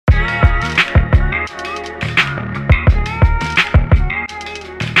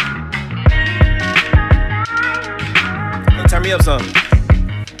Say up something.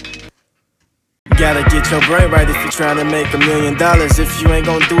 Gotta get your brain right if you're trying to make $1 million. If you ain't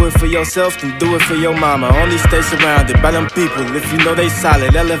gonna do it for yourself, then do it for your mama. Only stay surrounded by them people if you know they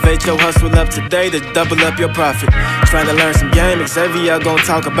solid. Elevate your hustle up today to double up your profit. Trying to learn some game, Xavier gonna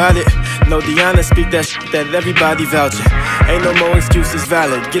talk about it. No Deanna, speak that shit that everybody vouching. Ain't no more excuses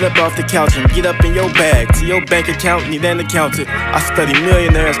valid. Get up off the couch and get up in your bag. To your bank account, need an accountant. I study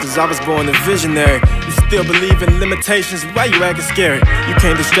millionaires cause I was born a visionary. You still believe in limitations, why you acting scary? You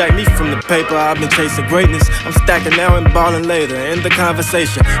can't distract me from the paper, I've been chasing greatness. I'm stacking now and balling later. In the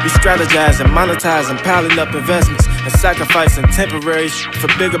conversation, we strategizing, monetizing, piling up investments, and sacrificing temporary shit for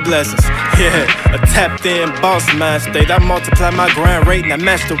bigger blessings. Yeah, a tapped in boss mind state. I multiply my grind rate and I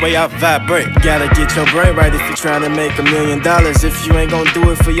match the way I vibrate. Gotta get your brain right if you're trying to make $1 million. If you ain't gonna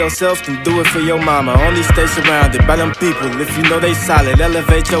do it for yourself, then do it for your mama. Only stay surrounded by them people if you know they solid.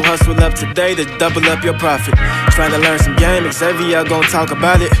 Elevate your hustle up today to double up your profit. Trying to learn some game, Xavier gonna talk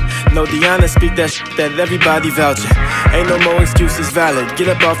about it. No Deanna, speak that shit that everybody vouching. Ain't no more excuses valid. Get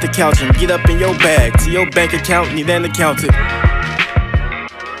up off the couch and get up in your bag. To your bank account, need an accountant.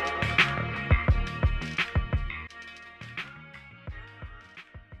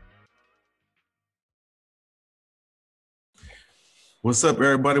 What's up,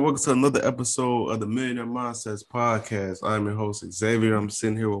 everybody? Welcome to another episode of the Millionaire Mindsets Podcast. I'm your host, Xavier. I'm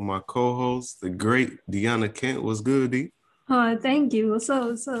sitting here with my co-host, the great Deanna Kent. What's good, D? Oh, thank you. What's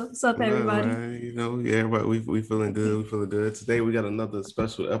up, everybody? Man, you know, yeah, everybody, we feeling good. We feeling good. Today, we got another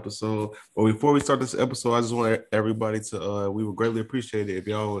special episode. But before we start this episode, I just want everybody to, we would greatly appreciate it if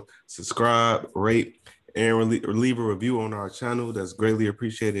y'all would subscribe, rate, and leave a review on our channel. That's greatly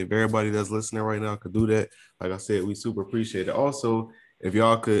appreciated. If everybody that's listening right now could do that, like I said, we super appreciate it. Also, if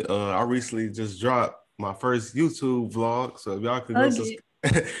y'all could, I recently just dropped my first YouTube vlog, so if y'all could go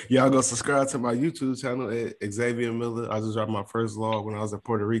subscribe to my YouTube channel at Xavier Miller. I just dropped my first vlog when I was in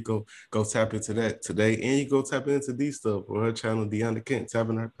Puerto Rico. Go tap into that today, and you go tap into D stuff or her channel, Deanna Kent,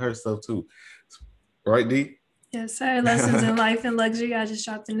 tapping her stuff too. Right, D? Yes, sir. Lessons in Life and Luxury. I just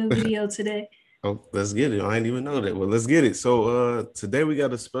dropped a new video today. Oh, let's get it. I didn't even know that. Well, let's get it. So today we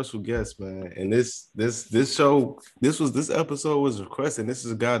got a special guest, man. And this episode was requested. This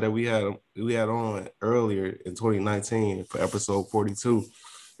is a guy that we had on earlier in 2019 for episode 42.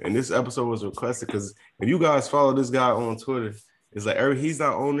 And this episode was requested because if you guys follow this guy on Twitter, it's like he's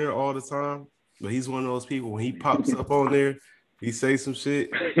not on there all the time, but he's one of those people when he pops up on there, he say some shit,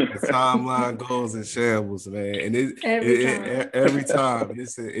 the timeline goes in shambles, man. And every time.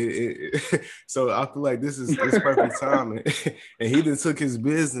 So I feel like it's perfect timing. And he just took his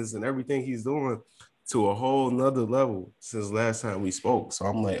business and everything he's doing to a whole nother level since last time we spoke. So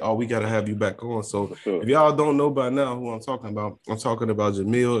I'm like, oh, we got to have you back on. So if y'all don't know by now who I'm talking about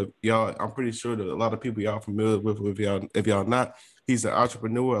Jamil. I'm pretty sure that a lot of people y'all familiar with. If y'all not, he's an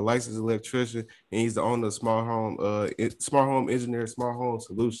entrepreneur, a licensed electrician, and he's the owner of Smart Home Engineer, Smart Home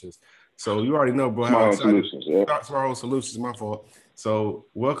Solutions. So you already know, bro. Smart Home Solutions, my fault. So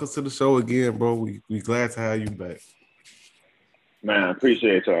welcome to the show again, bro. We glad to have you back. Man, I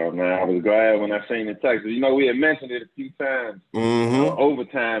appreciate y'all, man. I was glad when I seen the text. You know, we had mentioned it a few times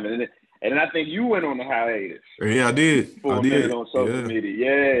overtime, and then I think you went on the hiatus. Yeah, I did. For a minute on social media.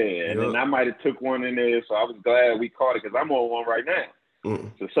 Yeah. And then I might have took one in there, so I was glad we caught it because I'm on one right now.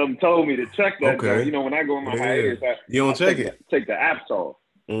 So something told me to check that. Okay. You know, when I go on my hiatus, you don't check it. Take the apps off.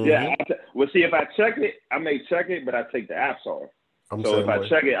 Yeah. See, if I check it, I may check it, but I take the apps off. So if I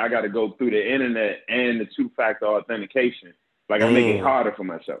check it, I got to go through the internet and the two-factor authentication. Like I make it harder for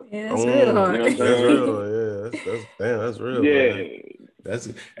myself. Yeah, that's real hard. You know what I'm saying? That's real. Yeah. Man.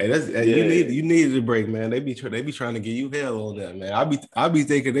 You needed a break, man. They be trying to give you hell on that, man. I be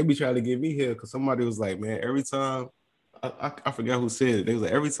thinking they be trying to give me hell because somebody was like, man, every time I forgot who said it. They was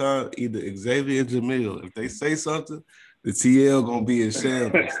like, every time either Xavier and Jamil, if they say something, the TL gonna be in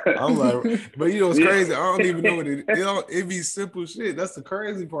shambles. I'm like, but you know it's crazy. I don't even know what it be simple shit. That's the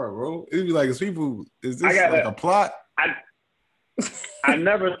crazy part, bro. It be like, is this like a plot? I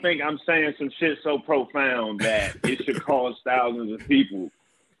never think I'm saying some shit so profound that it should cause thousands of people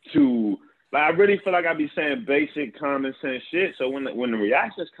to. Like, I really feel like I be saying basic common sense shit. So when the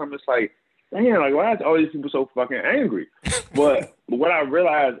reactions come, it's like, damn, like why is all these people so fucking angry? But what I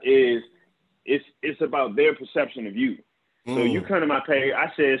realize is it's about their perception of you. So you come to my page,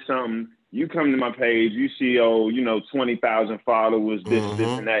 I said something. You come to my page, you see, 20,000 followers, this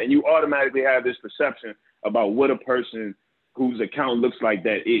and that, and you automatically have this perception about what a person whose account looks like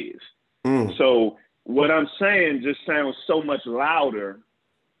that is. So what I'm saying just sounds so much louder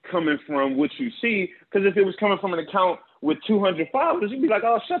coming from what you see, because if it was coming from an account with 200 followers, you'd be like,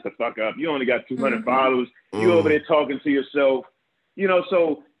 oh, shut the fuck up. You only got 200 followers. Mm. You over there talking to yourself. You know,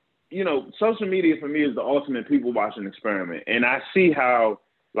 so, you know, social media for me is the ultimate people watching experiment. And I see how,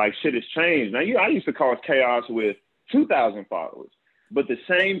 like, shit has changed. Now, I used to cause chaos with 2,000 followers. But the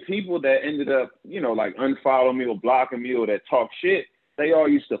same people that ended up, you know, like unfollow me or blocking me or that talk shit, they all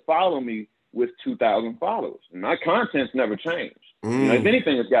used to follow me with 2,000 followers. And my content's never changed. You know, if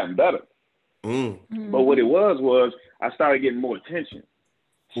anything, it's gotten better. But what it was I started getting more attention.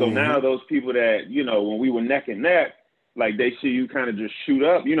 So now those people that, you know, when we were neck and neck, like they see you kind of just shoot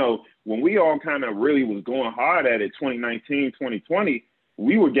up. You know, when we all kind of really was going hard at it, 2019, 2020,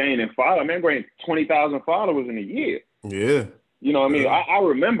 we were gaining followers. Man, gaining 20,000 followers in a year. Yeah. You know what I mean? I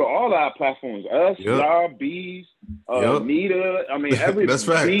remember all our platforms, us, y'all, Bees, Nita. I mean, every That's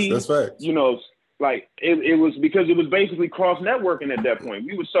facts. Bee, That's facts. You know, like it was because it was basically cross networking at that point.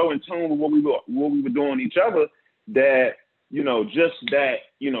 We were so in tune with what we were doing each other that, you know, just that,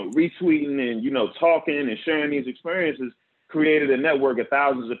 you know, retweeting and, you know, talking and sharing these experiences created a network of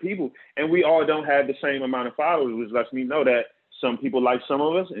thousands of people. And we all don't have the same amount of followers, which lets me know that some people like some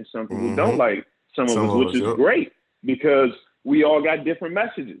of us and some people don't like some of us, which is great because we all got different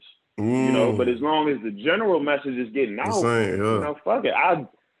messages, you know, but as long as the general message is getting out, you know, fuck it.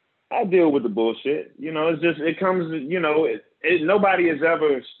 I deal with the bullshit. You know, it's just, it comes, you know, nobody has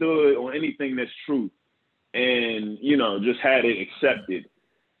ever stood on anything that's truth and, you know, just had it accepted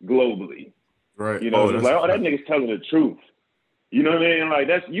globally. Right. You know, it's like, oh, that nigga's telling the truth. You know what I mean? Like,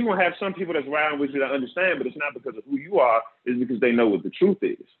 that's, you gonna have some people that's riding with you that understand, but it's not because of who you are, it's because they know what the truth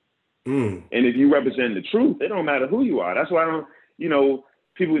is. And if you represent the truth, it don't matter who you are. That's why I don't, you know,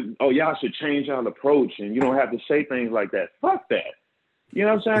 people, oh, y'all should change y'all approach and you don't have to say things like that. Fuck that. You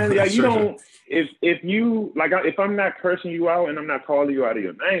know what I'm saying? Like, you don't, if you, like, if I'm not cursing you out and I'm not calling you out of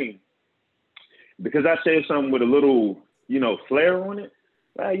your name, because I said something with a little, you know, flair on it,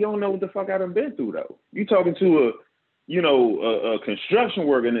 you don't know what the fuck I done been through, though. You talking to a, you know, a construction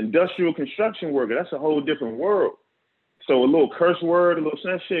worker, an industrial construction worker, that's a whole different world. So a little curse word, a little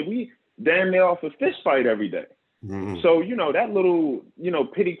sense shit, we damn near off a fist fight every day. So, you know, that little, you know,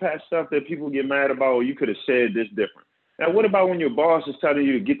 pity pat stuff that people get mad about, you could have said this different. Now, what about when your boss is telling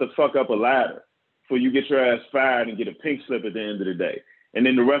you to get the fuck up a ladder before you get your ass fired and get a pink slip at the end of the day? And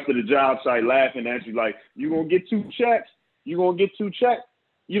then the rest of the job site laughing at you like, you gonna get 2 checks? You gonna get 2 checks?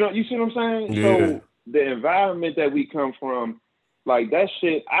 You know, you see what I'm saying? Yeah. So the environment that we come from, like that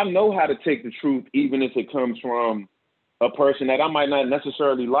shit, I know how to take the truth, even if it comes from a person that I might not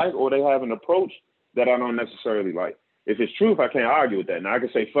necessarily like, or they have an approach that I don't necessarily like. If it's truth, I can't argue with that. Now I can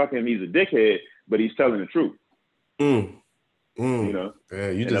say, fuck him, he's a dickhead, but he's telling the truth. You know, yeah,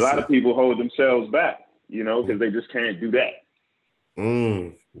 and a lot of people hold themselves back, you know, because they just can't do that.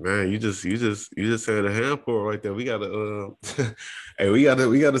 Man, you just said a hell pour right there. We gotta hey, we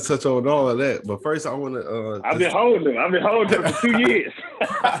gotta touch on all of that. But first I wanna I've been holding him for 2 years.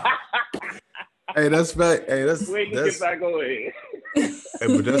 Hey, that's fact. Hey, that's get back over here. Hey,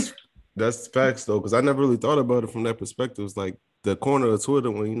 but that's facts though, because I never really thought about it from that perspective. It's like the corner of Twitter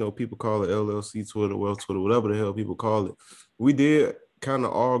when, you know, people call it LLC Twitter, Wealth Twitter, whatever the hell people call it. We did kind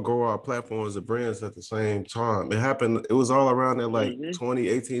of all grow our platforms and brands at the same time. It happened, it was all around that like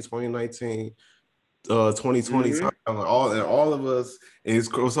 2018, 2019, 2020 time. All of us, and it's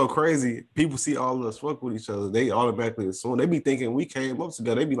so crazy. People see all of us fuck with each other. They automatically assume, they be thinking we came up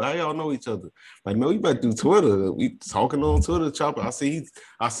together. They be like, hey, y'all know each other. Like, man, we met through Twitter. We talking on Twitter, chopper. I see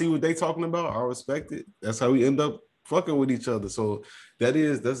what they talking about. I respect it. That's how we end up fucking with each other. So that's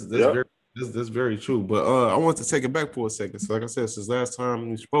very true. But I want to take it back for a second. So like I said, since last time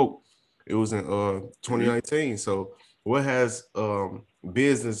we spoke, it was in 2019. So what has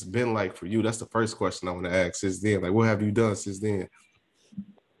business been like for you? That's the first question I want to ask since then. Like, what have you done since then?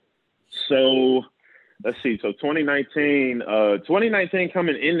 So let's see. So 2019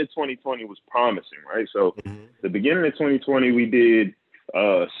 coming into 2020 was promising, right? So the beginning of 2020, we did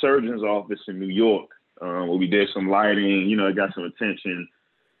a surgeon's office in New York, where we did some lighting, you know, it got some attention.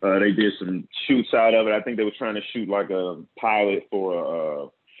 They did some shoots out of it. I think they were trying to shoot like a pilot for a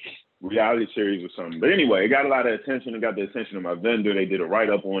reality series or something. But anyway, it got a lot of attention. It got the attention of my vendor. They did a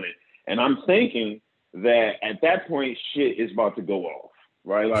write-up on it. And I'm thinking that at that point, shit is about to go off,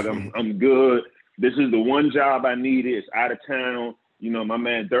 right? Like I'm good. This is the one job I needed. It's out of town. You know, my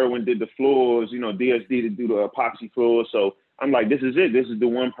man Derwin did the floors, you know, DSD to do the epoxy floors. So I'm like, this is it. This is the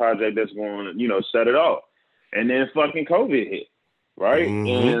one project that's going to, you know, set it off. And then fucking COVID hit, right?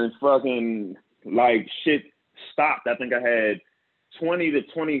 And fucking like shit stopped. I think I had $20,000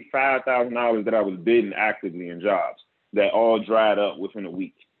 to $25,000 that I was bidding actively in jobs that all dried up within a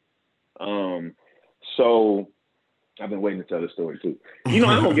week. So I've been waiting to tell this story too. You know,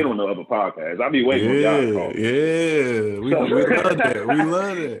 I don't get on the other podcasts. I be waiting on y'all to call. Yeah, we love that. We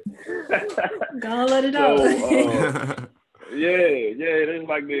love it. Go let it out. Yeah, it's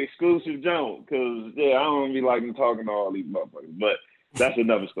like the exclusive joint because I don't be liking talking to all these motherfuckers, but that's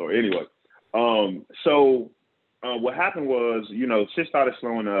another story. Anyway, so what happened was, you know, shit started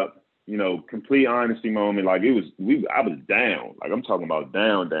slowing up. You know, complete honesty moment. Like I was down. Like I'm talking about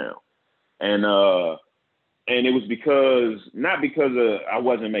down, and it was not because I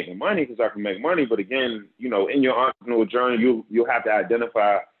wasn't making money, because I can make money, but again, you know, in your entrepreneurial journey, you'll have to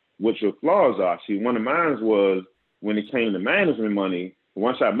identify what your flaws are. See, one of mine was when it came to management money.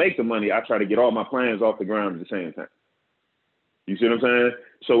 Once I make the money, I try to get all my plans off the ground at the same time. You see what I'm saying?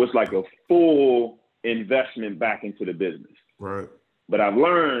 So it's like a full investment back into the business. Right. But I've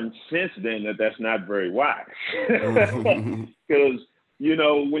learned since then that that's not very wise. Because, you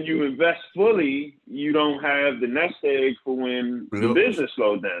know, when you invest fully, you don't have the nest egg for when the business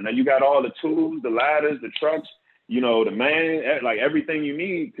slows down. Now you got all the tools, the ladders, the trucks, you know, the man, like everything you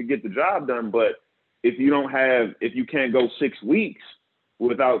need to get the job done. But if you can't go 6 weeks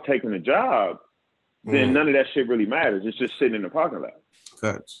without taking a job, then none of that shit really matters. It's just sitting in the parking lot.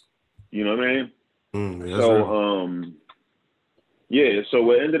 Facts. You know what I mean? Right. So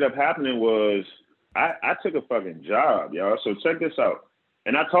what ended up happening was I took a fucking job, y'all. So check this out.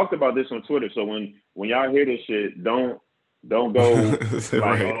 And I talked about this on Twitter. So when y'all hear this shit, don't go like,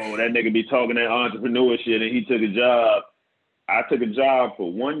 right. Oh, that nigga be talking that entrepreneur shit and he took a job. I took a job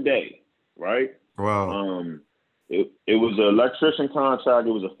for 1 day, right? Wow. It was an electrician contract.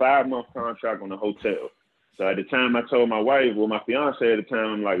 It was a 5-month contract on a hotel. So at the time I told my wife, well, my fiance at the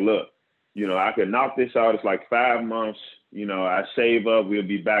time, I'm like, look, you know, I could knock this out. It's like 5 months. You know, I save up. We'll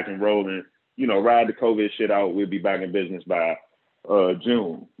be back and rolling. You know, ride the COVID shit out. We'll be back in business by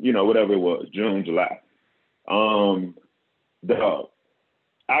June. You know, whatever it was, June, July. Dog,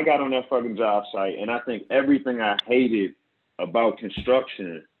 I got on that fucking job site, and I think everything I hated about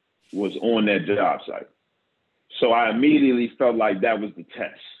construction was on that job site. So I immediately felt like that was the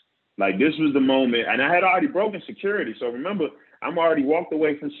test. Like this was the moment, and I had already broken security. So remember, I'm already walked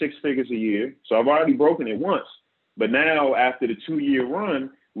away from 6 figures a year. So I've already broken it once. But now after the 2-year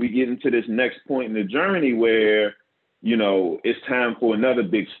run, we get into this next point in the journey where, you know, it's time for another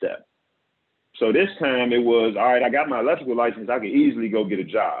big step. So this time it was, all right, I got my electrical license. I can easily go get a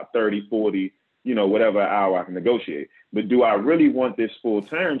job, 30, 40, you know, whatever hour I can negotiate. But do I really want this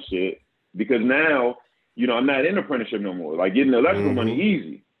full-time shit? Because now, you know, I'm not in apprenticeship no more. Like getting electrical money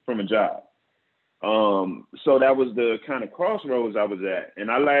easy from a job. So that was the kind of crossroads I was at. And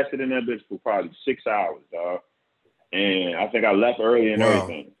I lasted in that bitch for probably 6 hours, dog. And I think I left early and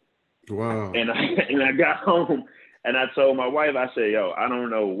everything. Wow. And I got home and I told my wife, I said, yo, I don't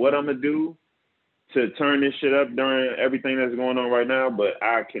know what I'm going to do to turn this shit up during everything that's going on right now, but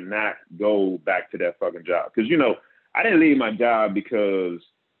I cannot go back to that fucking job. Because, you know, I didn't leave my job because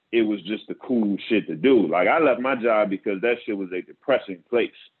it was just the cool shit to do. Like, I left my job because that shit was a depressing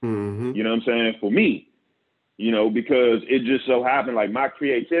place. Mm-hmm. You know what I'm saying? For me, you know, because it just so happened, like, my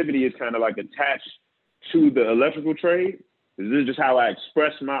creativity is kind of like attached to the electrical trade. This is just how I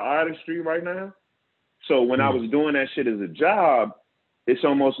express my artistry right now. So when I was doing that shit as a job, it's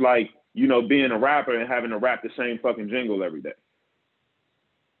almost like, you know, being a rapper and having to rap the same fucking jingle every day.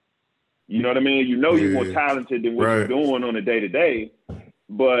 You know what I mean? You know you're more talented than what you're doing on a day-to-day,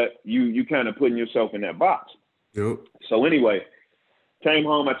 but you kind of putting yourself in that box. Yep. So anyway, came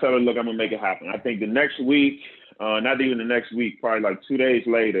home, I told her, look, I'm going to make it happen. I think the next week, not even the next week, probably like 2 days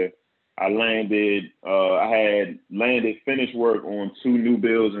later, I had landed finished work on 2 new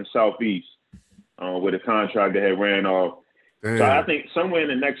builds in Southeast with a contract that had ran off. Damn. So I think somewhere in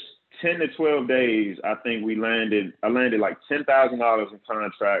the next 10 to 12 days, I think I landed like $10,000 in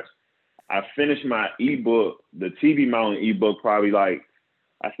contracts. I finished my ebook, the TV Mountain ebook, probably like,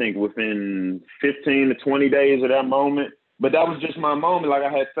 I think within 15 to 20 days of that moment. But that was just my moment. Like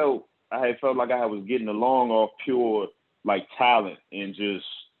I had felt like I was getting along off pure like talent and just,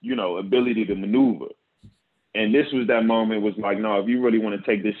 you know, ability to maneuver. And this was that moment was like, no, if you really want to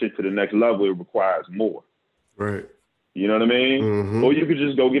take this shit to the next level, it requires more. Right. You know what I mean? Mm-hmm. Or you could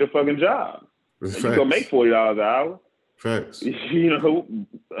just go get a fucking job. You go make $40 an hour. Facts. You know,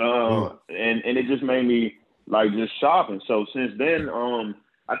 and it just made me like just shopping. So since then,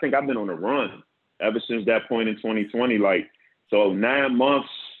 I think I've been on a run ever since that point in 2020. Like, so 9 months,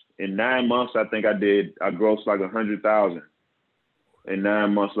 in 9 months, I think I grossed like 100,000 in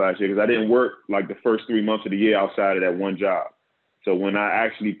 9 months last year. Cause I didn't work like the first 3 months of the year outside of that one job. So when I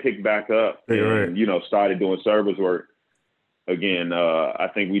actually picked back up and, you know, started doing service work again, I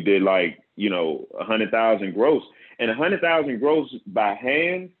think we did like, you know, 100,000 gross. And 100,000 gross by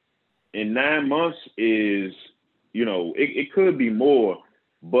hand in 9 months is, you know, it could be more,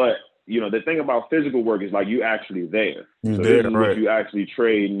 but you know, the thing about physical work is like you actually there. You so there, this is right? what you actually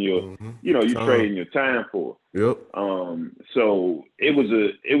trading your, you know, you trading your time for. Yep. So it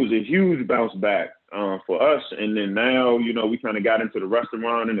was a huge bounce back for us. And then now, you know, we kind of got into the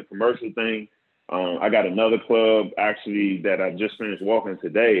restaurant and the commercial thing. I got another club actually that I just finished walking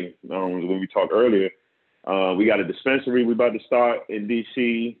today. When we talked earlier, we got a dispensary we about to start in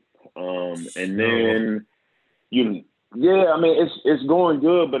DC, and then yeah, I mean it's going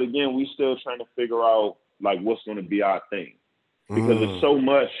good, but again, we still trying to figure out like what's going to be our thing because there's so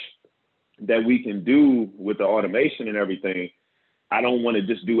much that we can do with the automation and everything. I don't want to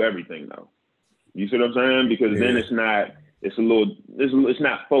just do everything though. You see what I'm saying? Because then it's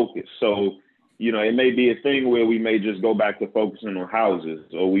not focused. So, you know, it may be a thing where we may just go back to focusing on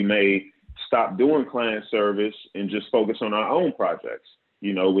houses, or we may stop doing client service and just focus on our own projects,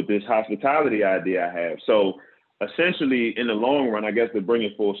 you know, with this hospitality idea I have. So essentially in the long run, I guess to bring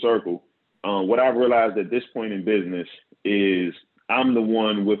it full circle, what I've realized at this point in business is I'm the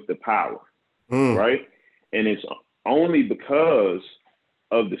one with the power, right? And it's only because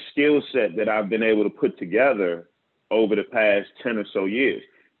of the skill set that I've been able to put together over the past 10 or so years.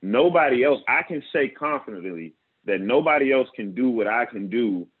 Nobody else, I can say confidently that nobody else can do what I can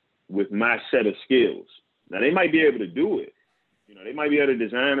do with my set of skills. Now they might be able to do it. You know, they might be able to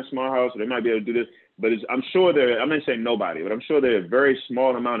design a smart house, or they might be able to do this, but I'm sure I'm not saying nobody, but I'm sure there are a very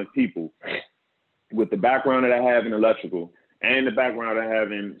small amount of people with the background that I have in electrical and the background I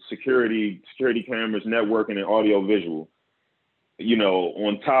have in security cameras, networking, and audio visual, you know,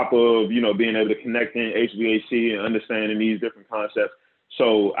 on top of, you know, being able to connect in HVAC and understanding these different concepts.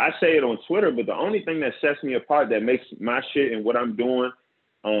 So I say it on Twitter, but the only thing that sets me apart, that makes my shit and what I'm doing,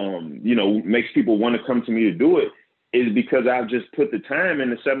 you know, makes people want to come to me to do it, is because I've just put the time in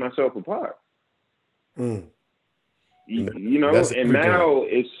to set myself apart. You know, and now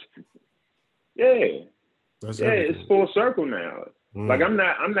it's, it's full circle now. Like I'm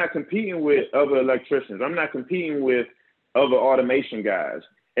not competing with other electricians. I'm not competing with other automation guys.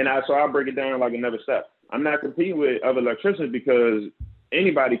 And so I'll break it down like another step. I'm not competing with other electricians because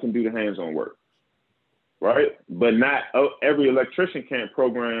anybody can do the hands-on work, right? But not every electrician can't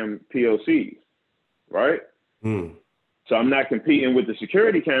program PLCs, right? So I'm not competing with the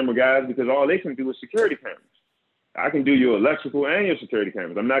security camera guys because all they can do is security cameras. I can do your electrical and your security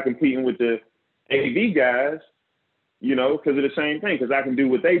cameras. I'm not competing with the AV guys, you know, because of the same thing, because I can do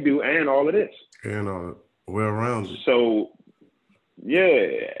what they do and all of this. And well-rounded. So, yeah,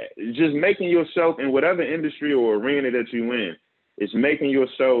 just making yourself in whatever industry or arena that you in, it's making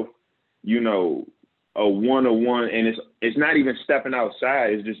yourself, you know, a one-on-one, and it's not even stepping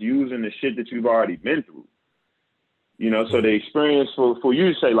outside. It's just using the shit that you've already been through. You know, so the experience for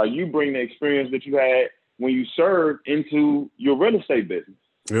you to say, like, you bring the experience that you had when you served into your real estate business.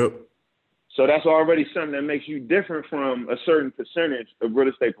 Yep. So that's already something that makes you different from a certain percentage of real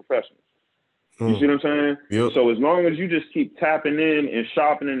estate professionals. You see what I'm saying? Yep. So as long as you just keep tapping in and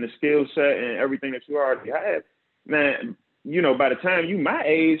sharpening the skill set and everything that you already have, man, you know, by the time you my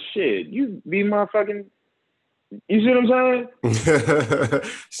age, shit, you be motherfucking, you see what I'm saying?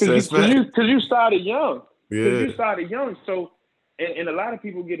 Because you started young. Because you started young. So, and a lot of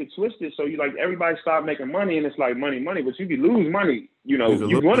people get it twisted. So you like, everybody start making money and it's like money, but you can lose money, you know,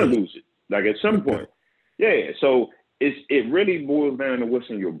 you're going to lose it. Like at some point. Yeah. So it really boils down to what's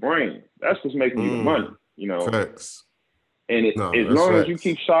in your brain. That's what's making you the money, you know. Facts. And as long as you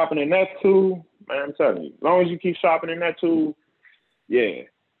keep sharpening that tool, man, I'm telling you, as long as you keep sharpening that tool, yeah,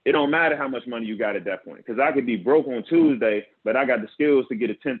 it don't matter how much money you got at that point. Because I could be broke on Tuesday, but I got the skills to get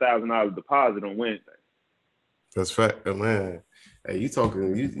a $10,000 deposit on Wednesday. That's fact, man. Hey, you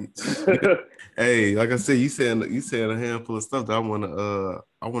talking? Hey, like I said, you saying a handful of stuff that I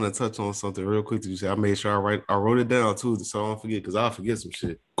wanna touch on something real quick. That you said, I made sure I wrote it down too, so I don't forget, because I'll forget some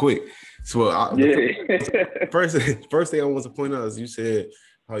shit quick. So first thing I want to point out is you said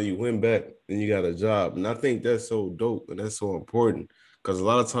how you went back and you got a job, and I think that's so dope and that's so important, because a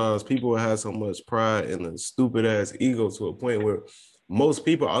lot of times people have so much pride and a stupid ass ego to a point where most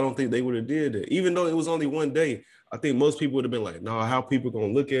people, I don't think they would have did that. Even though it was only one day, I think most people would have been like, no, how people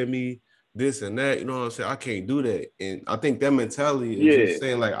gonna look at me, this and that, you know what I'm saying? I can't do that. And I think that mentality is just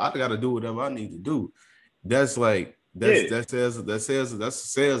saying, like, I gotta do whatever I need to do. That's like, that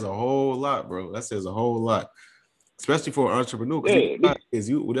says a whole lot, bro. That says a whole lot. Especially for an entrepreneur.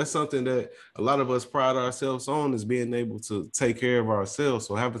 That's something that a lot of us pride ourselves on, is being able to take care of ourselves.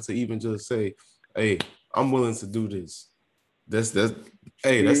 So having to even just say, hey, I'm willing to do this. That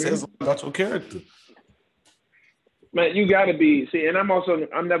says about your character. Man, you gotta be and I'm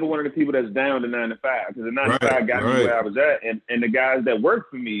never one of the people that's down to 9 to 5 because the 9 to 5 got me where I was at, and the guys that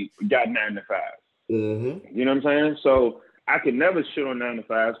worked for me got 9 to 5. Mm-hmm. You know what I'm saying? So I could never shit on 9 to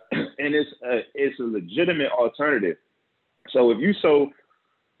 5s, and it's a legitimate alternative. So if you're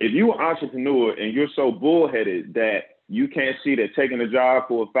an entrepreneur and you're so bullheaded that you can't see that taking a job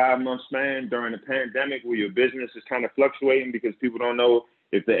for a 5-month span during a pandemic where your business is kind of fluctuating because people don't know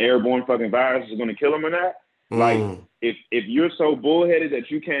if the airborne fucking virus is going to kill them or not. Like, if you're so bullheaded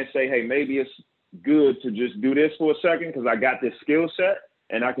that you can't say, hey, maybe it's good to just do this for a second because I got this skill set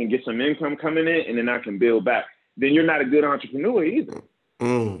and I can get some income coming in and then I can build back, then you're not a good entrepreneur either.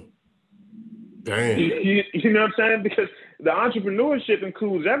 Damn. You know what I'm saying? Because the entrepreneurship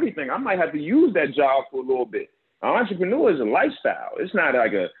includes everything. I might have to use that job for a little bit. An entrepreneur is a lifestyle. It's not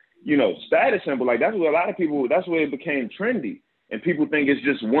like a, status symbol. Like, that's where a lot of people, that's where it became trendy. And people think it's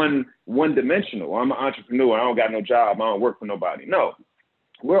just one dimensional. I'm an entrepreneur. I don't got no job. I don't work for nobody. No,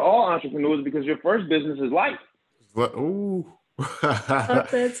 we're all entrepreneurs because your first business is life. Ooh. Talk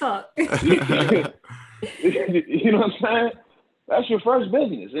that talk. You know what I'm saying? That's your first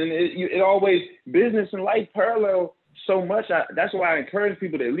business. And it always, business and life parallel so much. That's why I encourage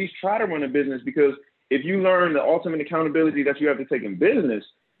people to at least try to run a business, because if you learn the ultimate accountability that you have to take in business,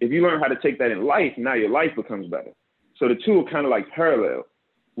 if you learn how to take that in life, now your life becomes better. So the two are kind of like parallel,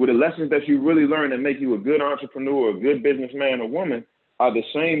 where the lessons that you really learn that make you a good entrepreneur, a good businessman or woman are the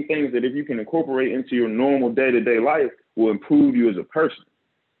same things that if you can incorporate into your normal day-to-day life will improve you as a person.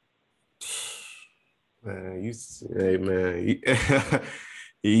 Man, you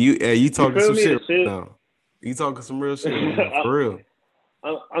talking some shit now. You talking some real shit, man, for real.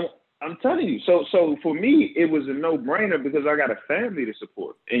 I'm telling you. So for me, it was a no-brainer because I got a family to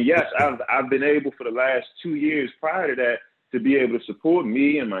support. And yes, I've been able for the last 2 years prior to that to be able to support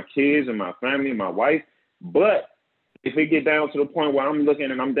me and my kids and my family and my wife. But if it get down to the point where I'm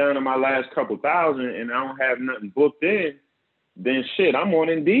looking and I'm down to my last couple thousand and I don't have nothing booked in, then shit, I'm on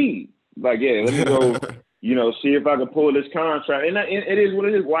Indeed. Like, yeah, let me go, see if I can pull this contract. And it is what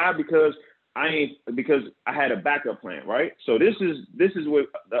it is. Why? Because I had a backup plan, right? So this is what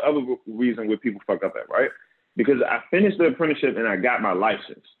the other reason where people fuck up at, right? Because I finished the apprenticeship and I got my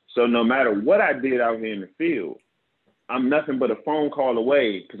license. So no matter what I did out here in the field, I'm nothing but a phone call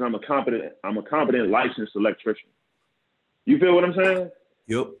away because I'm a competent licensed electrician. You feel what I'm saying?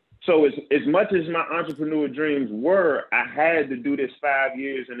 Yep. So as much as my entrepreneur dreams were, I had to do this 5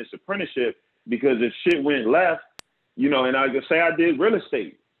 years in this apprenticeship because if shit went left, and I could say I did real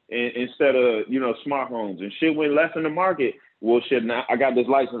estate instead of, smart homes, and shit went left in the market. Well, shit, now I got this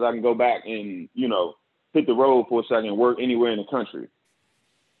license. I can go back and, hit the road for a second and work anywhere in the country.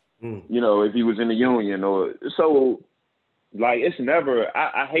 If he was in the union or so, like, it's never,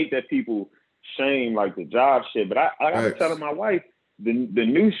 I hate that people shame like the job shit, but I got to tell my wife, the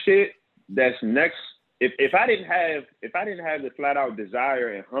new shit that's next. If I didn't have the flat out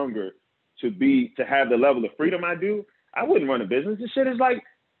desire and hunger to have the level of freedom I do, I wouldn't run a business. This shit is like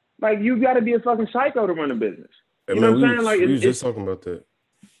you got to be a fucking psycho to run a business. You know what I'm saying? Like, we was just talking about that.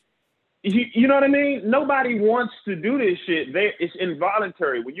 You know what I mean? Nobody wants to do this shit. It's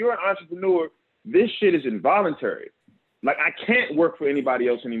involuntary. When you're an entrepreneur, this shit is involuntary. Like, I can't work for anybody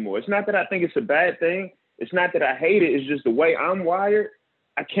else anymore. It's not that I think it's a bad thing. It's not that I hate it. It's just the way I'm wired.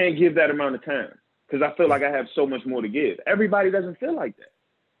 I can't give that amount of time because I feel like I have so much more to give. Everybody doesn't feel like that,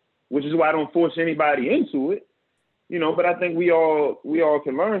 which is why I don't force anybody into it. But I think we all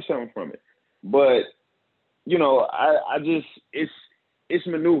can learn something from it. But, I just, it's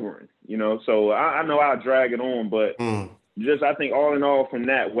maneuvering, so I know I'll drag it on, but just, I think all in all from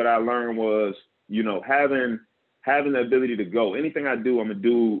that, what I learned was, having the ability to go. Anything I do, I'm going to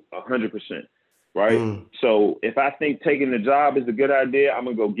do 100%, right? So if I think taking the job is a good idea, I'm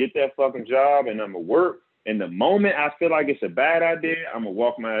going to go get that fucking job and I'm going to work. And the moment I feel like it's a bad idea, I'm going to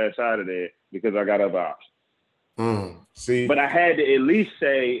walk my ass out of there because I got other options. See, but I had to at least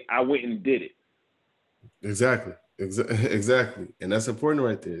say I went and did it. Exactly. And that's important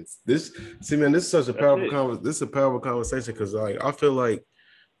right there. This is such a powerful this is a powerful conversation because I feel like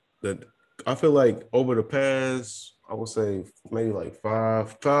over the past, I would say maybe like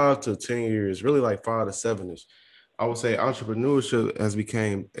 5 to 10 years, really like 5 to 7ish, I would say entrepreneurship has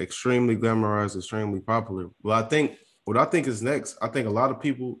become extremely glamorized, extremely popular. Well, what I think is next, I think a lot of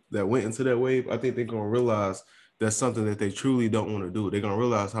people that went into that wave, I think they're going to realize that's something that they truly don't want to do. They're going to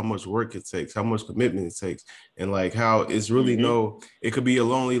realize how much work it takes, how much commitment it takes, and like how it's really it could be a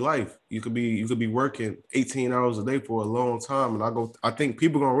lonely life. You could be working 18 hours a day for a long time. And I think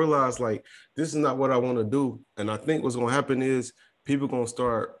people are going to realize like, this is not what I want to do. And I think what's going to happen is people going to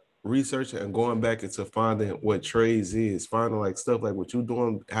start researching and going back into finding what trades is, finding like stuff like what you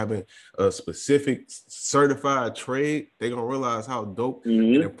doing, having a specific certified trade, they're gonna realize how dope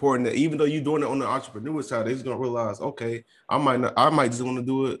and important that even though you're doing it on the entrepreneur side, they're just gonna realize, okay, I might just want to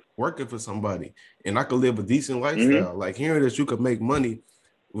do it working for somebody and I could live a decent lifestyle. Like hearing that you could make money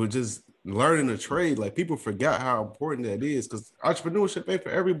with just learning a trade, like people forgot how important that is because entrepreneurship ain't for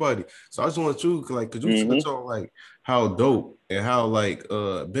everybody. So I just want you like, could you touch on like how dope and how like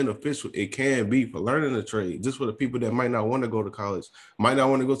beneficial it can be for learning a trade, just for the people that might not want to go to college, might not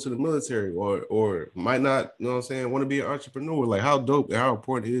want to go to the military, or might not, you know what I'm saying, want to be an entrepreneur. Like how dope and how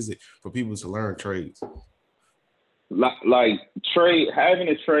important is it for people to learn trades? Like trade, having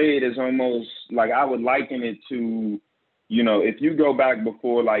a trade is almost like I would liken it to, you know, if you go back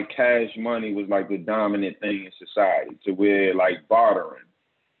before like cash money was like the dominant thing in society, to where like bartering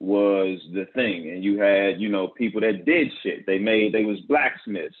was the thing, and you had, you know, people that did shit. They was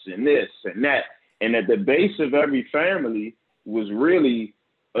blacksmiths and this and that, and at the base of every family was really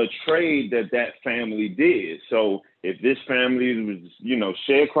a trade that family did. So if this family was, you know,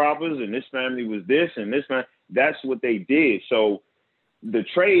 sharecroppers, and this family was this, and this family, that's what they did. So the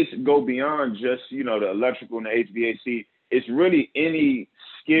trades go beyond just, you know, the electrical and the HVAC. It's really any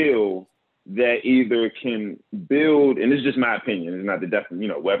skill that either can build, and this is just my opinion, it's not the definition, you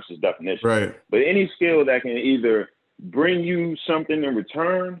know, Webster's definition, right? But any skill that can either bring you something in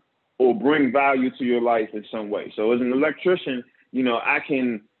return or bring value to your life in some way. So as an electrician, you know, I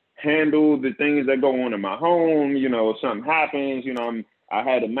can handle the things that go on in my home. You know, if something happens, you know, I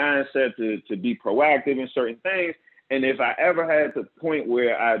had a mindset to be proactive in certain things. And if I ever had the point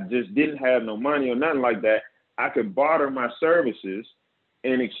where I just didn't have no money or nothing like that, I could barter my services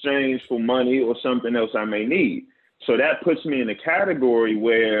in exchange for money or something else I may need. So that puts me in a category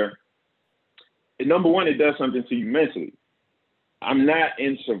where, number one, it does something to you mentally. I'm not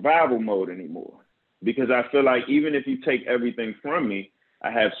in survival mode anymore because I feel like even if you take everything from me, I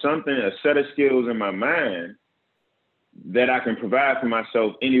have something, a set of skills in my mind that I can provide for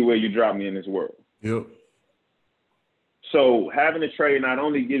myself anywhere you drop me in this world. Yep. So having a trade not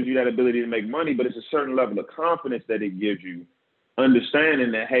only gives you that ability to make money, but it's a certain level of confidence that it gives you,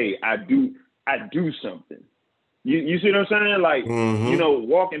 understanding that, hey, I do something. You see what I'm saying? Like, you know,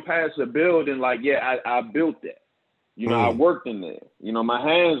 walking past a building, like, yeah, I built that. You know, I worked in there. You know, my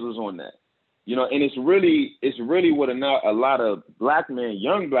hands was on that. You know, and it's really what a lot of black men,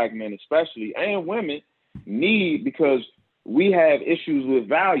 young black men especially, and women need, because we have issues with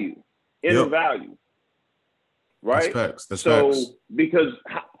value, inner value. Right? That's facts. Facts.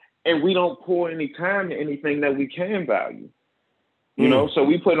 And we don't pour any time into anything that we can value. You know, so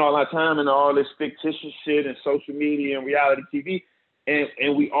we put all our time into all this fictitious shit and social media and reality TV,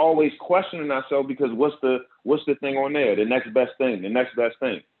 and we always questioning ourselves because what's the thing on there? The next best thing.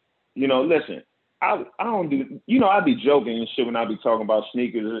 You know, listen, I don't do, you know, I be joking and shit when I be talking about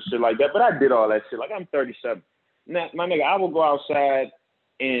sneakers and shit like that, but I did all that shit. Like, I'm 37. Now, my nigga, I will go outside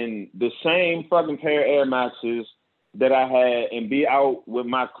in the same fucking pair of Air Maxes that I had and be out with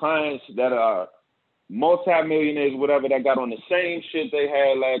my clients that are multi-millionaires, whatever, that got on the same shit they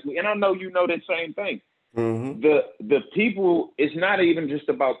had last week. And I know you know that same thing. The people, it's not even just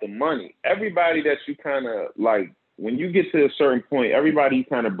about the money. Everybody that you kind of like, when you get to a certain point, everybody you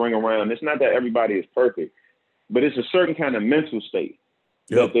kind of bring around, it's not that everybody is perfect, but it's a certain kind of mental state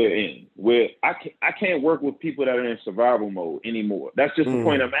that they're in, where I can't work with people that are in survival mode anymore. That's just the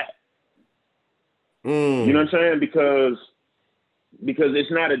point I'm at. You know what I'm saying? Because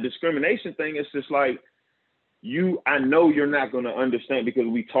it's not a discrimination thing. It's just like, I know you're not going to understand because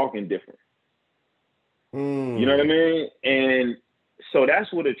we talking different. You know what I mean? And so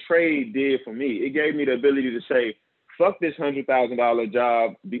that's what a trade did for me. It gave me the ability to say, fuck this $100,000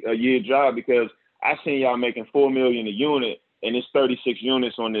 job, a year job, because I seen y'all making $4 million a unit, and it's 36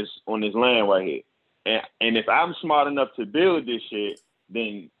 units on this land right here. And if I'm smart enough to build this shit,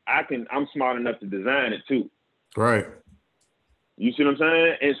 then I'm smart enough to design it too. Right. You see what I'm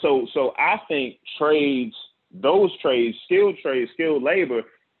saying? And so I think skilled labor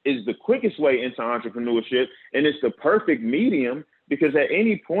is the quickest way into entrepreneurship, and it's the perfect medium, because at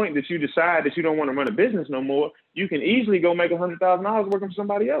any point that you decide that you don't want to run a business no more, you can easily go make $100,000 working for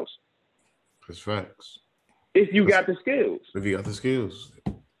somebody else. That's facts. If you got the skills. If you got the skills.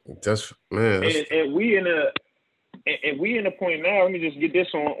 That's, man. And we in a point now, let me just get this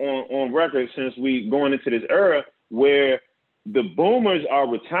on record, since we going into this era where the boomers are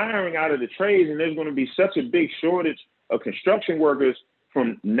retiring out of the trades, and there's going to be such a big shortage of construction workers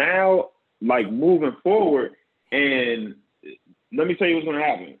from now, like moving forward. And let me tell you what's going to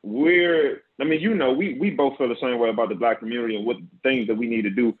happen. I mean, you know, we both feel the same way about the black community and what things that we need to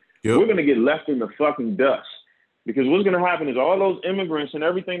do. Yep. We're gonna get left in the fucking dust. Because what's gonna happen is all those immigrants and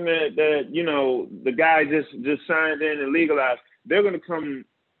everything that you know, the guy just signed in and legalized, they're gonna come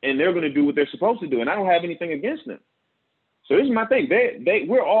and they're gonna do what they're supposed to do. And I don't have anything against them. So this is my thing.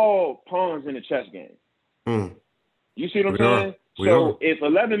 We're all pawns in the chess game. You see what I'm saying? So if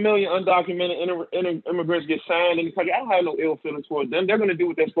 11 million undocumented immigrants get signed in the country, I don't have no ill feelings towards them. They're going to do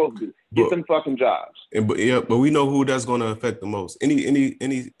what they're supposed to do. Get them fucking jobs. But we know who that's going to affect the most. Any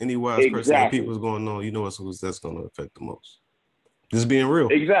wise person that people's going on, you know who's that's going to affect the most. Just being real.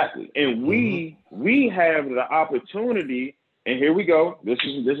 Exactly. And we have the opportunity, and here we go. This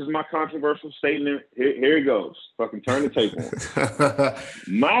is my controversial statement. Here it goes. Fucking turn the tape on.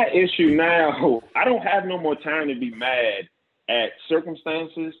 My issue now, I don't have no more time to be mad at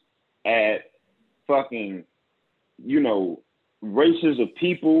circumstances, at fucking, you know, races of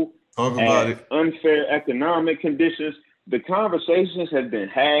people, talk about it. Unfair economic conditions. The conversations have been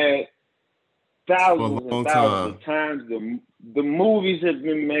had thousands and thousands of times. The movies have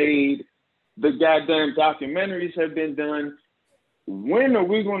been made. The goddamn documentaries have been done. When are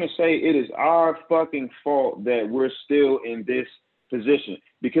we going to say it is our fucking fault that we're still in this position?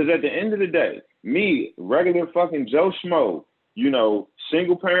 Because at the end of the day, me, regular fucking Joe Schmo, you know,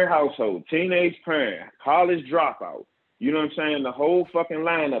 single parent household, teenage parent, college dropout, you know what I'm saying? The whole fucking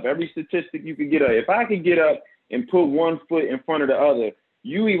lineup, every statistic you could get up. If I could get up and put one foot in front of the other,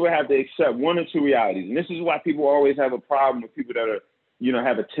 you either have to accept one or two realities. And this is why people always have a problem with people that are, you know,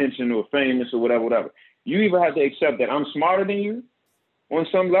 have attention or famous or whatever. You either have to accept that I'm smarter than you on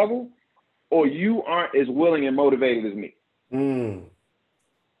some level, or you aren't as willing and motivated as me. And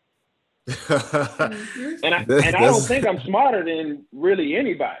I don't think I'm smarter than really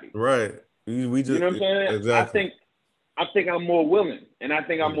anybody. Right. We just, you know what I'm saying? Exactly. I think I'm more willing, and I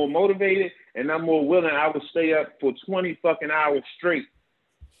think I'm more motivated, and I'm more willing. I would stay up for 20 fucking hours straight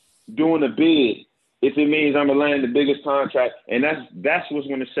doing a bid if it means I'm gonna land the biggest contract, and that's what's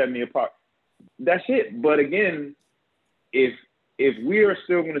gonna set me apart. That's it. But again, if we are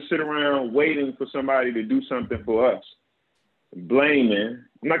still gonna sit around waiting for somebody to do something for us, blaming,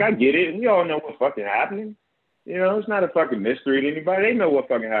 I'm like, I get it. We all know what fucking happening. You know, it's not a fucking mystery to anybody. They know what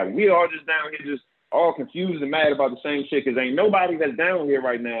fucking happened. We all just down here just all confused and mad about the same shit because ain't nobody that's down here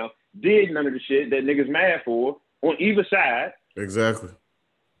right now did none of the shit that niggas mad for on either side. Exactly.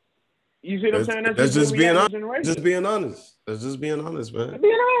 You see what I'm saying? That's just being honest. Just being honest. That's just being honest, man. That's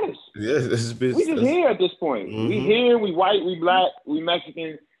being honest. Yeah, we just here at this point. Mm-hmm. We here, we white, we black, we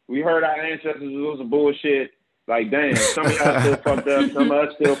Mexican. We heard our ancestors was some bullshit. Like, damn, some of y'all still fucked up, some of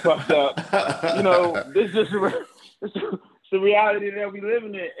us still fucked up. You know, this is the reality that we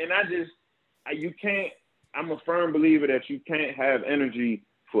living in. And you can't, I'm a firm believer that you can't have energy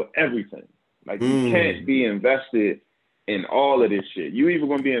for everything. Like, you can't be invested in all of this shit. You either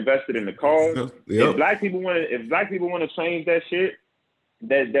gonna be invested in the cause. Yep. If black people want to change that shit,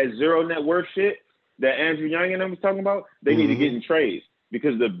 that zero net worth shit that Andrew Young and them was talking about, they need to get in trades.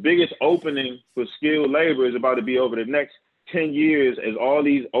 Because the biggest opening for skilled labor is about to be over the next 10 years as all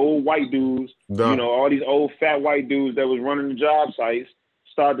these old white dudes, you know, all these old fat white dudes that was running the job sites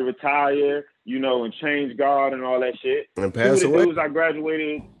start to retire, you know, and change guard and all that shit. And pass away. Dudes I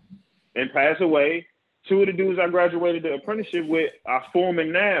graduated and pass away. Two of the dudes I graduated the apprenticeship with are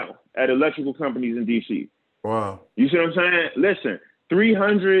foremen now at electrical companies in DC. Wow. You see what I'm saying? Listen,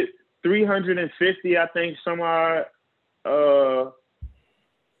 350, I think, somewhere, or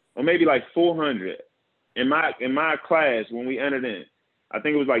maybe like 400 in my class when we entered in. I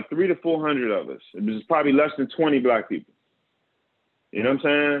think it was like 300 to 400 of us. It was probably less than 20 black people. You know what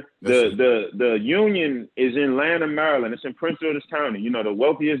I'm saying? The union is in Lanham, Maryland. It's in Prince George's County. You know, the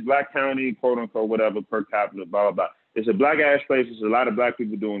wealthiest black county, quote unquote, whatever, per capita, blah, blah, blah. It's a black ass place. There's a lot of black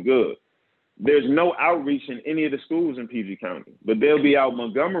people doing good. There's no outreach in any of the schools in PG County, but they'll be out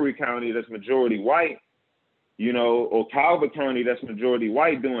Montgomery County that's majority white, you know, or Calvert County that's majority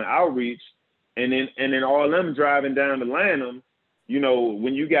white doing outreach, and then all them driving down to Lanham. You know,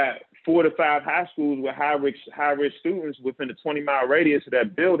 when you got 4 to 5 high schools with high risk students within a 20-mile radius of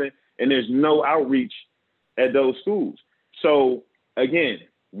that building, and there's no outreach at those schools. So again,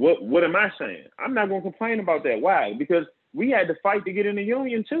 what am I saying? I'm not going to complain about that. Why? Because we had to fight to get in the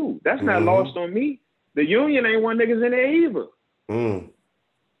union too. That's not lost on me. The union ain't one niggas in there either.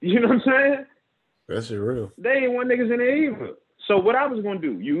 You know what I'm saying? That shit real. They ain't one niggas in there either. So what I was going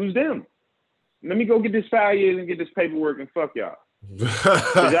to do, use them. Let me go get this 5 years and get this paperwork and fuck y'all.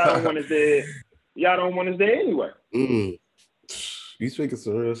 Cause y'all don't want us there. Y'all don't want us there anyway. You speaking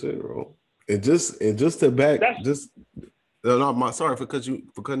some real shit, bro. And just to back, sorry for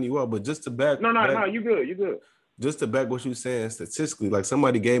cutting you off, but just to back. No, you good. Just to back what you're saying statistically, like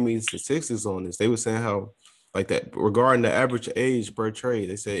somebody gave me statistics on this. They were saying how, like that, regarding the average age per trade,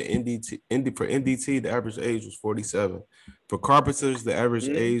 they said for NDT, the average age was 47. For carpenters, the average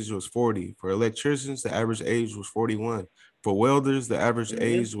age was 40. For electricians, the average age was 41. For welders, the average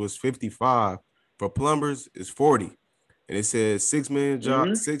age was 55. For plumbers, it's 40. And it says 6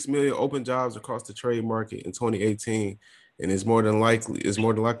 million open jobs across the trade market in 2018, and it's more than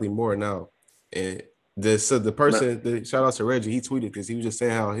likely more now. And the person, shout out to Reggie, he tweeted this. He was just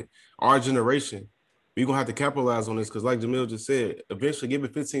saying how our generation, we're gonna have to capitalize on this because, like Jamil just said, eventually, give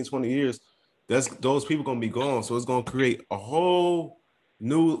it 15, 20 years, those people gonna be gone. So it's gonna create a whole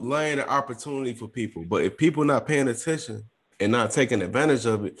new lane of opportunity for people. But if people not paying attention and not taking advantage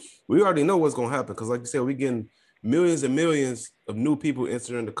of it, we already know what's gonna happen. Because, like you said, we getting millions and millions of new people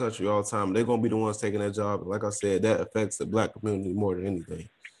entering the country all the time. They're gonna be the ones taking that job. And like I said, that affects the Black community more than anything.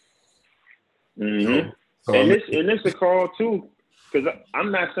 So and this a call too, because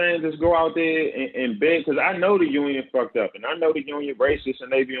I'm not saying just go out there and beg, because I know the union fucked up and I know the union racist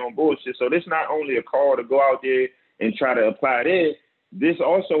and they be on bullshit. So this not only a call to go out there and try to apply this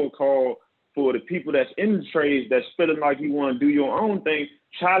also a call for the people that's in the trades that's feeling like you want to do your own thing.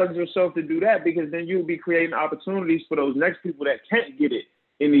 Challenge yourself to do that, because then you'll be creating opportunities for those next people that can't get it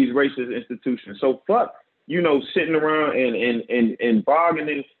in these racist institutions. So fuck, sitting around and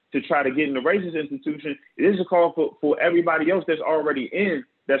bargaining to try to get in the racist institution. It is a call for everybody else that's already in,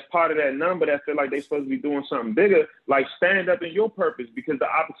 that's part of that number, that feel like they're supposed to be doing something bigger. Like, stand up in your purpose, because the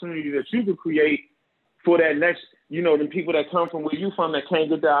opportunity that you could create for that next, the people that come from where you from that can't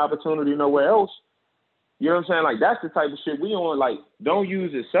get that opportunity nowhere else. You know what I'm saying? Like, that's the type of shit we on. Like, don't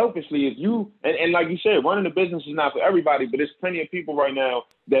use it selfishly. If you, and like you said, running a business is not for everybody, but there's plenty of people right now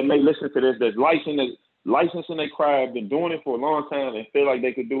that may listen to this that's licensing their craft, been doing it for a long time, and feel like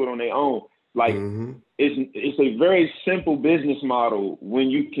they could do it on their own. Like, it's a very simple business model when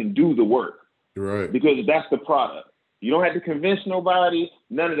you can do the work. Right. Because that's the product. You don't have to convince nobody,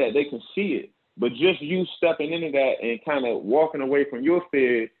 none of that. They can see it. But just you stepping into that and kind of walking away from your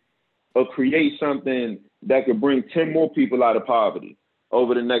fear or create something that could bring 10 more people out of poverty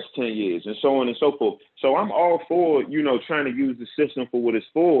over the next 10 years, and so on and so forth. So I'm all for, trying to use the system for what it's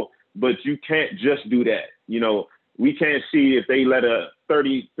for, but you can't just do that. We can't see if they let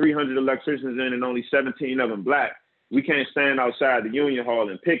 300 electricians in and only 17 of them Black. We can't stand outside the union hall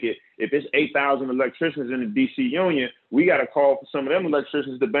and picket. If it's 8,000 electricians in the DC union, we got to call for some of them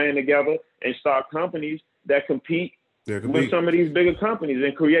electricians to band together and start companies that compete with some of these bigger companies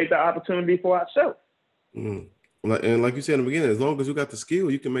and create the opportunity for ourselves. And like you said in the beginning, as long as you got the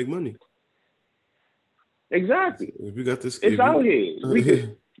skill, you can make money. Exactly. If you got the skill, it's out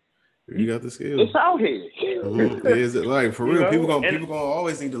here. You got the skill. It's out here. Is it like for real? People gonna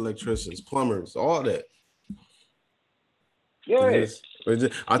always need electricians, plumbers, all that. Yes.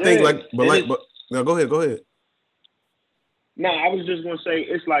 I think no, go ahead. No, I was just gonna say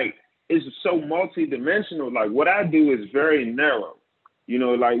it's so multi-dimensional. Like, what I do is very narrow,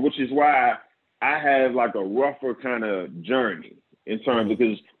 which is why I have like a rougher kind of journey in terms,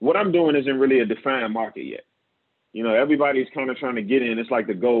 because what I'm doing isn't really a defined market yet. Everybody's kind of trying to get in. It's like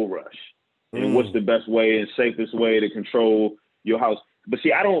the gold rush. And what's the best way and safest way to control your house? But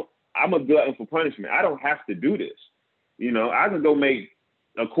see, I'm a glutton for punishment. I don't have to do this. I can go make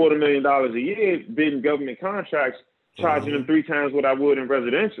 $250,000 a year bidding government contracts, charging them 3 times what I would in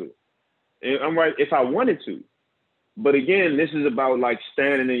residential. And I'm right if I wanted to. But again, this is about like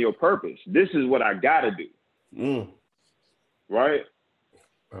standing in your purpose. This is what I gotta do. Right?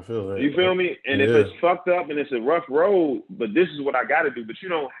 I feel that. You feel me? And if it's fucked up and it's a rough road, but this is what I got to do. But you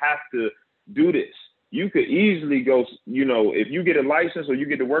don't have to do this. You could easily go, if you get a license or you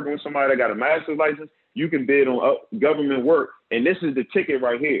get to working with somebody that got a master's license, you can bid on government work. And this is the ticket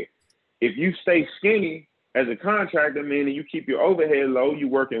right here. If you stay skinny as a contractor, meaning you keep your overhead low, you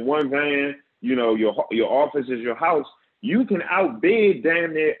work in one van, your office is your house, you can outbid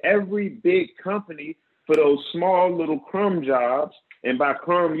damn near every big company for those small little crumb jobs. And by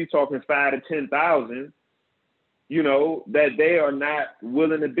crumb, you're talking 5,000 to 10,000, that they are not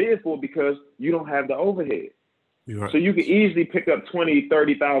willing to bid for because you don't have the overhead. Right. So you can easily pick up $20,000,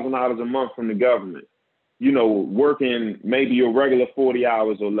 $30,000 a month from the government, working maybe your regular 40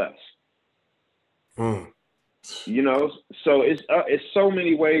 hours or less. So it's so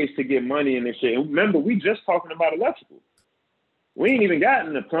many ways to get money in this shit. And remember, we just talking about electrical. We ain't even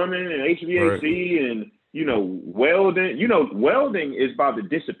gotten the plumbing and HVAC and welding. Welding is about to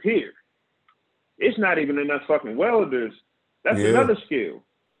disappear. It's not even enough fucking welders. That's another skill.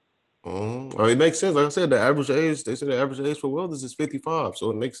 Well, it makes sense. Like I said, they said the average age for welders is 55,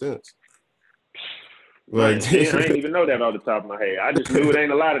 so it makes sense. Man, Like, I ain't even know that off the top of my head. I just knew it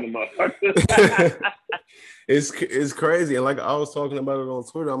ain't a lot of them motherfuckers. it's crazy. And like I was talking about it on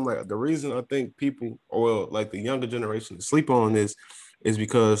Twitter, I'm like, the reason I think people, or well, like the younger generation, sleep on this is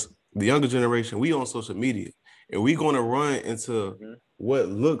because the younger generation, we on social media and we going to run into what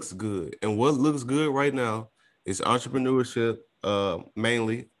looks good. And what looks good right now is entrepreneurship,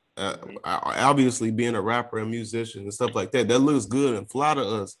 mainly. Obviously, being a rapper and musician and stuff like that, that looks good and fly to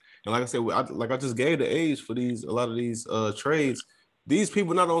us. And like I said, I just gave the age for a lot of these trades. These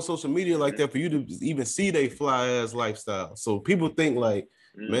people not on social media like that for you to even see they fly ass lifestyle. So people think like,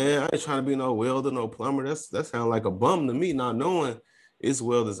 man, I ain't trying to be no welder, no plumber. That sounds like a bum to me, not knowing it's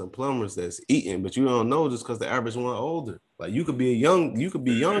welders and plumbers that's eating, but you don't know just because the average one older. Like you could be young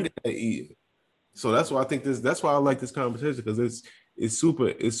at eating. So that's why I think that's why I like this conversation, because it's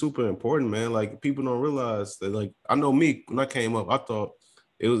super important, man. Like people don't realize that, like, I know me, when I came up, I thought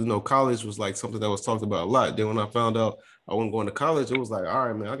it was, college was like something that was talked about a lot. Then when I found out I wasn't going to college, it was like, all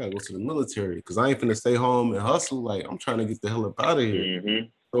right, man, I gotta go to the military because I ain't finna stay home and hustle. Like I'm trying to get the hell up out of here.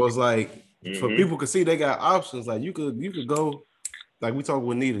 So it's like for people to see they got options. Like you could go, like we talked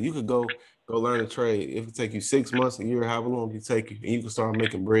with Nita, you could go learn a trade. It could take you 6 months, a year, however long it take you, and you can start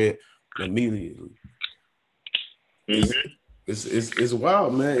making bread immediately. It's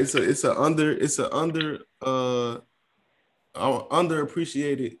wild, man. It's a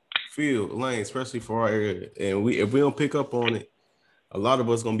underappreciated field lane, especially for our area. And if we don't pick up on it, a lot of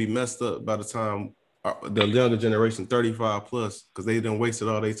us gonna be messed up by the time the younger generation, 35 plus, because they done wasted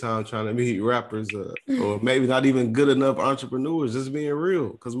all their time trying to be rappers, or maybe not even good enough entrepreneurs. Just being real,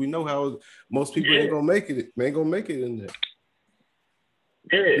 because we know how most people ain't gonna make it. Ain't gonna make it in there.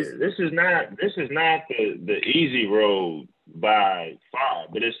 Yeah, this is not the easy road by far,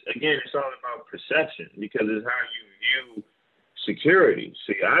 but it's all about perception, because it's how you view security.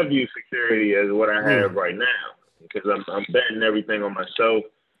 See, I view security as what I have right now, because I'm betting everything on myself.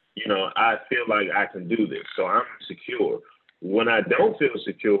 I feel like I can do this, so I'm secure. When I don't feel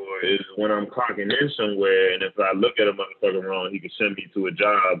secure is when I'm clocking in somewhere, and if I look at a motherfucker wrong, he can send me to a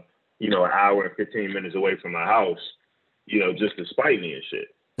job, an hour and 15 minutes away from my house, just to spite me and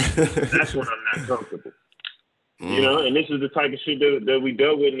shit. That's when I'm not comfortable. And this is the type of shit that we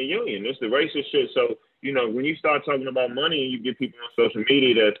dealt with in the union. This is the racist shit. So, when you start talking about money and you get people on social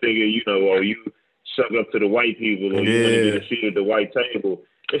media that figure, you suck up to the white people, or you want to get a seat at the white table.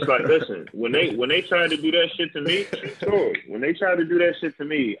 It's like, listen, when they tried to do that shit to me, when they tried to do that shit to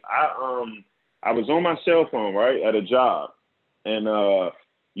me, I was on my cell phone, right, at a job. And,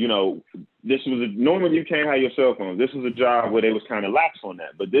 this was normally you can't have your cell phone. This was a job where they was kind of lax on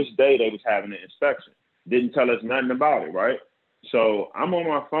that. But this day they was having an inspection. Didn't tell us nothing about it, right? So I'm on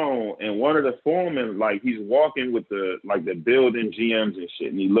my phone, and one of the foremen, like, he's walking with the building GMs and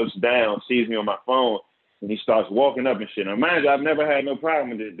shit, and he looks down, sees me on my phone, and he starts walking up and shit. Now, mind you, I've never had no problem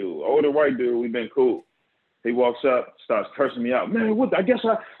with this dude. Older white dude, we've been cool. He walks up, starts cursing me out. Man, what? I guess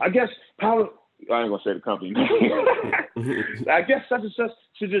Power. I ain't gonna say the company. I guess such and such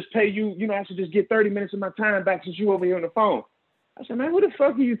should just pay you. I should just get 30 minutes of my time back since you over here on the phone. I said, man, who the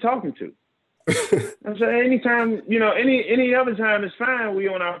fuck are you talking to? I said, anytime, any other time is fine. We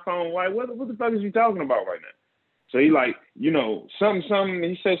on our phone. Like, what the fuck is you talking about right now? So he like, something.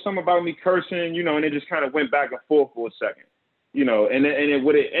 He said something about me cursing, and it just kind of went back and forth for a second, and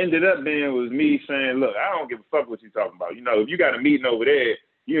what it ended up being was me saying, look, I don't give a fuck what you talking about. If you got a meeting over there,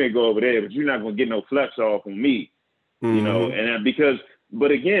 you ain't go over there, but you're not gonna get no flex off on me, and but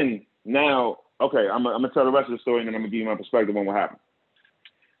again, now, okay, I'm gonna tell the rest of the story, and then I'm gonna give you my perspective on what happened.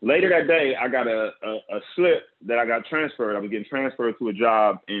 Later that day, I got a slip that I got transferred. I was getting transferred to a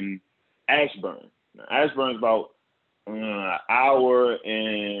job in Ashburn. Now, Ashburn's about an hour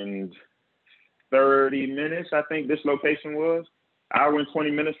and 30 minutes, I think this location was. Hour and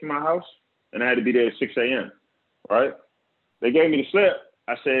 20 minutes from my house, and I had to be there at 6 a.m., right? They gave me the slip.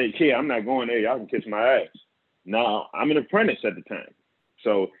 I said, yeah, I'm not going there. Y'all can kiss my ass. Now, I'm an apprentice at the time.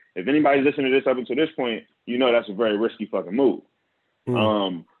 So if anybody's listening to this up until this point, that's a very risky fucking move.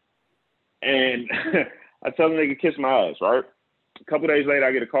 And I tell them they can kiss my ass, right? A couple days later,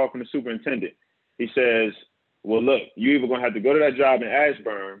 I get a call from the superintendent. He says, well, look, you either going to have to go to that job in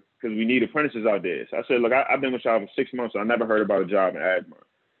Ashburn because we need apprentices out there. So I said, look, I've been with y'all for 6 months, so I never heard about a job in Ashburn.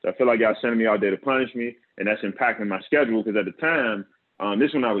 So I feel like y'all sending me out there to punish me, and that's impacting my schedule because at the time,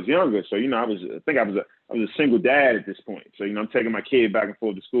 this when I was younger, so I was a single dad at this point. So I'm taking my kid back and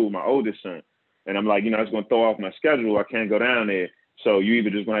forth to school, my oldest son, and I'm like, it's going to throw off my schedule. I can't go down there. So you either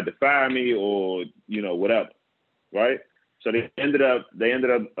just going to have to fire me or whatever, right? So they ended up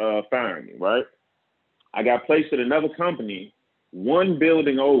firing me, right? I got placed at another company, one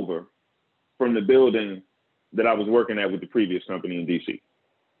building over from the building that I was working at with the previous company in DC.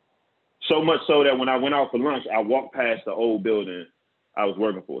 So much so that when I went out for lunch, I walked past the old building I was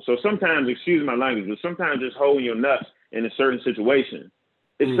working for. So sometimes, excuse my language, but sometimes just holding your nuts in a certain situation,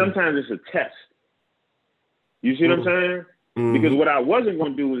 sometimes it's a test. You see what I'm saying? Mm-hmm. Because what I wasn't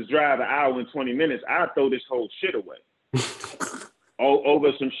going to do was drive an hour and 20 minutes. I'd throw this whole shit away.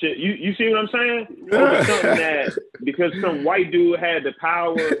 Over some shit. You see what I'm saying? Over something that, because some white dude had the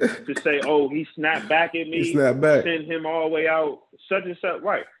power to say, oh, he snapped back at me, send him all the way out, such and such.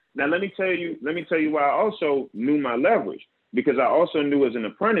 Right. Now, let me tell you why I also knew my leverage. Because I also knew as an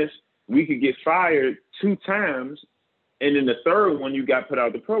apprentice, we could get fired 2 times, and then the third one, you got put out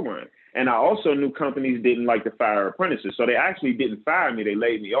of the program. And I also knew companies didn't like to fire apprentices. So they actually didn't fire me. They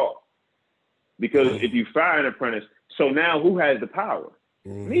laid me off. Because if you fire an apprentice, so now who has the power?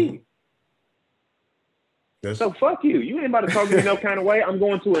 Me. So fuck you. You ain't about to talk to me no kind of way. I'm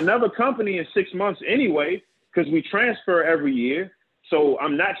going to another company in 6 months anyway, because we transfer every year. So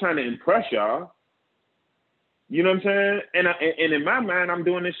I'm not trying to impress y'all. You know what I'm saying? And in my mind, I'm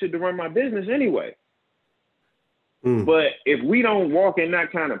doing this shit to run my business anyway. But if we don't walk in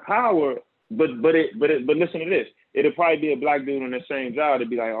that kind of power, but listen to this. It'll probably be a black dude on the same job to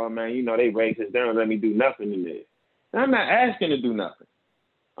be like, oh man, you know, they racist. They don't let me do nothing in there. And I'm not asking to do nothing.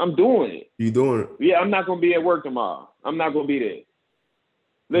 I'm doing it. You doing it? Yeah, I'm not gonna be at work tomorrow. I'm not gonna be there.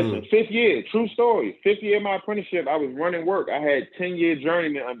 Listen, 5th year, true story. 5th year of my apprenticeship, I was running work. I had 10-year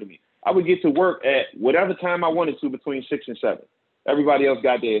journeyman under me. I would get to work at whatever time I wanted to between 6 and 7. Everybody else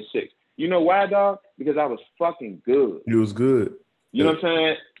got there at 6. You know why, dog? Because I was fucking good. You was good. You know what I'm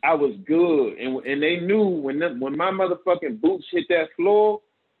saying? I was good. And they knew when my motherfucking boots hit that floor,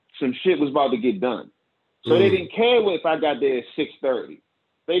 some shit was about to get done. So they didn't care if I got there at 6:30.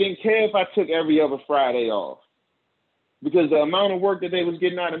 They didn't care if I took every other Friday off. Because the amount of work that they was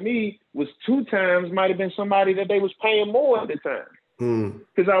getting out of me was 2 times, might have been somebody that they was paying more at the time.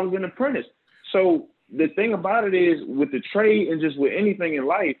 Because I was an apprentice. So the thing about it is, with the trade and just with anything in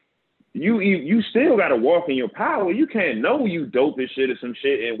life, you still got to walk in your power. You can't know you dope as shit or some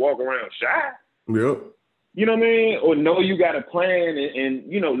shit and walk around shy. Yep. You know what I mean? Or know you got a plan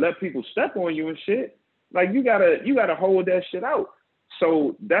and you know, let people step on you and shit. Like you gotta hold that shit out.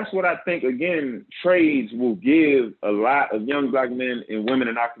 So that's what I think, again, trades will give a lot of young black men and women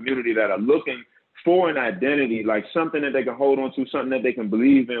in our community that are looking for an identity, like something that they can hold on to, something that they can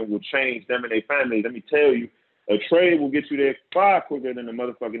believe in will change them and their family. Let me tell you, a trade will get you there far quicker than the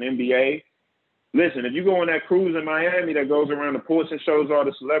motherfucking NBA. Listen, if you go on that cruise in Miami that goes around the ports and shows all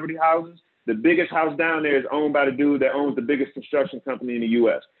the celebrity houses, the biggest house down there is owned by the dude that owns the biggest construction company in the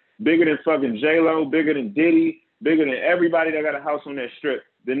U.S. Bigger than fucking J-Lo, bigger than Diddy, bigger than everybody that got a house on that strip,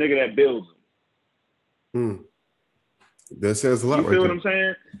 the nigga that builds them. That says a lot. You feel what I'm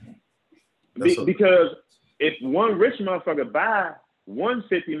saying? Because if one rich motherfucker buy one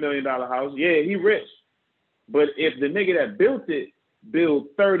 $50 million house, yeah, he rich. But if the nigga that built it build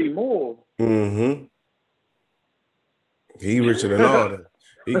 30 more, he richer than all them.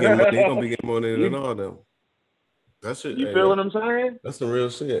 He gonna be getting more than all them. That's it. You feel what I'm saying? That's the real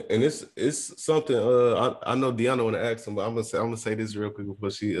shit, and it's something. I know Deanna want to ask him, but I'm gonna say this real quick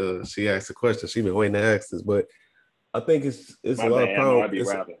before she asked the question. She been waiting to ask this, but I think it's a lot of power.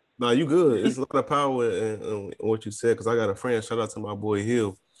 No, you good. It's a lot of power in what you said, because I got a friend. Shout out to my boy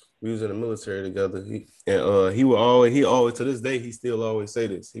Hill. We was in the military together. He always to this day he still always say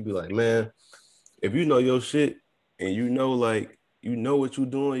this. He be like, man, if you know your shit and you know what you're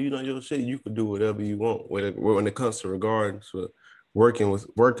doing, you know your shit, you can do whatever you want. When it comes to regards for working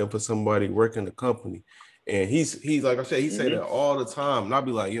for somebody, working the company, and he's like I said, he say that all the time, and I'll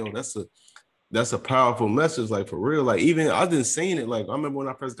be like, yo, that's a powerful message, like for real. Like even I didn't seen it. Like I remember when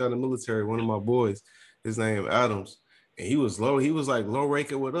I first got in the military, one of my boys, his name Adams, and he was low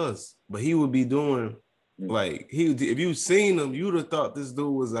ranking with us, but he would be doing like if you seen him, you'd have thought this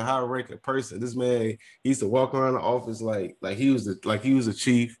dude was a high ranking person. This man, he used to walk around the office like he was a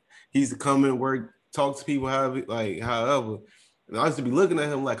chief. He used to come and work, talk to people however. And I used to be looking at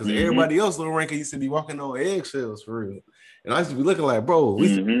him like, because everybody else low ranking used to be walking on eggshells for real. And I used to be looking like, bro,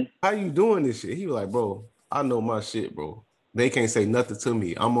 how you doing this shit? He was like, bro, I know my shit, bro. They can't say nothing to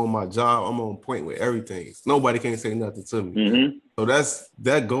me. I'm on my job. I'm on point with everything. Nobody can say nothing to me. So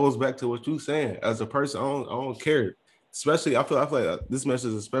that goes back to what you saying. As a person, I don't care. Especially, I feel like this message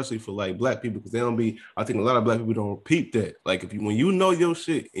is especially for like black people, because I think a lot of black people don't peep that. Like when you know your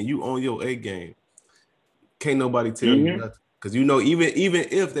shit and you on your A game, can't nobody tell you nothing. Because you know, even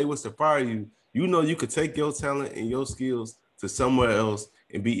if they was to fire you, you know you could take your talent and your skills to somewhere else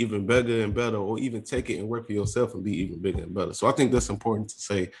and be even bigger and better, or even take it and work for yourself and be even bigger and better. So I think that's important to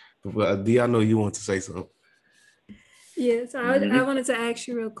say. But D, I know you want to say something. Yes, I wanted to ask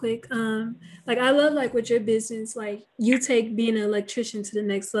you real quick. Like I love like with your business, like you take being an electrician to the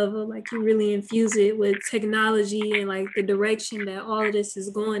next level. Like you really infuse it with technology and like the direction that all of this is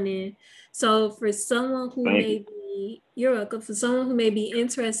going in. So for someone who may be, you're welcome. For someone who may be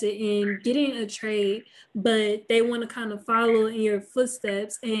interested in getting a trade, but they want to kind of follow in your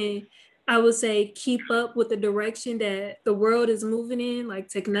footsteps and I would say keep up with the direction that the world is moving in, like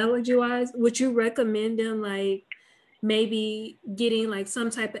technology wise, would you recommend them like maybe getting like some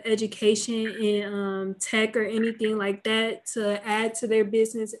type of education in tech or anything like that to add to their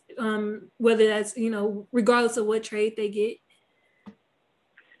business, whether that's, you know, regardless of what trade they get?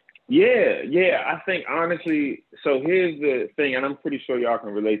 Yeah. I think honestly, so here's the thing, and I'm pretty sure y'all can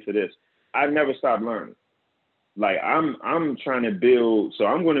relate to this. I've never stopped learning. Like I'm trying to build, so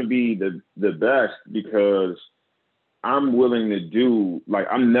I'm going to be the best because I'm willing to do, like,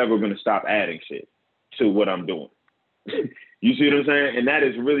 I'm never going to stop adding shit to what I'm doing. You see what I'm saying? And that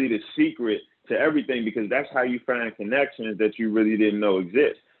is really the secret to everything, because that's how you find connections that you really didn't know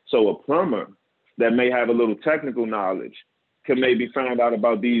exist. So a plumber that may have a little technical knowledge could maybe find out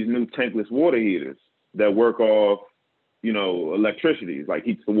about these new tankless water heaters that work off, you know, electricity, like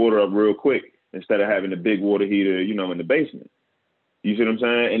heats the water up real quick instead of having a big water heater, you know, in the basement. You see what I'm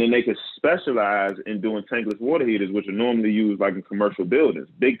saying? And then they could specialize in doing tankless water heaters, which are normally used like in commercial buildings,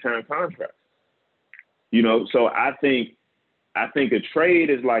 big time contracts. You know, so I think a trade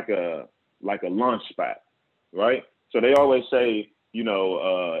is like a launch spot, right? So they always say, you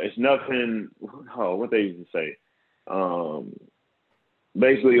know, it's nothing. Oh, what they used to say.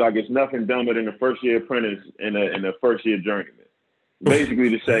 Basically, like it's nothing dumber than a first year apprentice and a first year journeyman. Basically,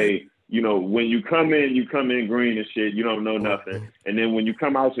 to say, you know, when you come in green and shit, you don't know nothing, and then when you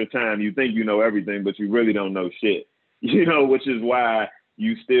come out your time, you think you know everything, but you really don't know shit. You know, which is why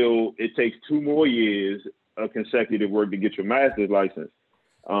it takes 2 more years of consecutive work to get your master's license,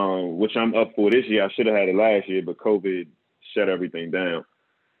 which I'm up for this year. I should have had it last year, but COVID shut everything down.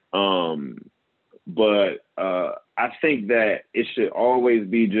 But I think that it should always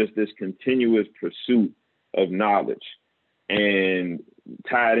be just this continuous pursuit of knowledge and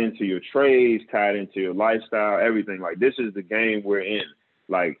tied into your trades, tied into your lifestyle, everything. Like, this is the game we're in.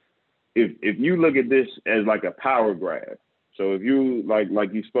 Like, if you look at this as like a power grab, so if you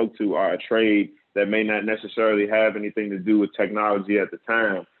like you spoke to, are a trade that may not necessarily have anything to do with technology at the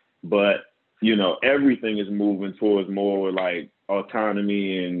time, but you know, everything is moving towards more like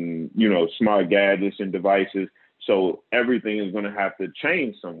autonomy and, you know, smart gadgets and devices. So everything is going to have to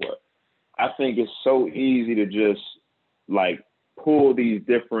change somewhat. I think it's so easy to just like pull these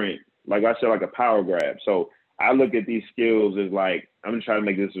different, like I said, like a power grab. So I look at these skills as like, I'm gonna try to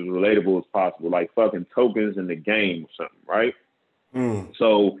make this as relatable as possible, like fucking tokens in the game or something, right?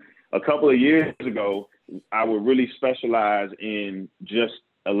 So a couple of years ago, I would really specialize in just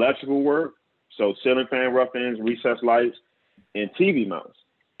electrical work. So ceiling fan rough ends, recessed lights, and TV mounts.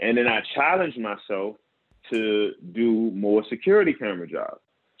 And then I challenged myself to do more security camera jobs.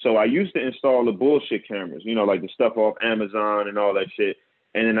 So I used to install the bullshit cameras, you know, like the stuff off Amazon and all that shit.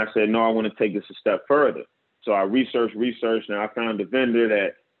 And then I said, no, I want to take this a step further. So I researched, and I found a vendor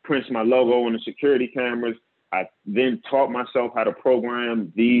that prints my logo on the security cameras. I then taught myself how to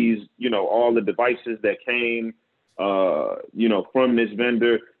program these, you know, all the devices that came, you know, from this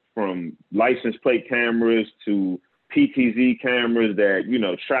vendor, from license plate cameras to PTZ cameras that, you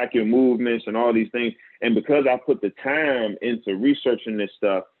know, track your movements and all these things. And because I put the time into researching this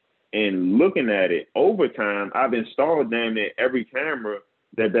stuff and looking at it over time, I've installed damn near every camera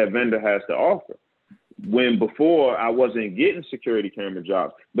that vendor has to offer. When before I wasn't getting security camera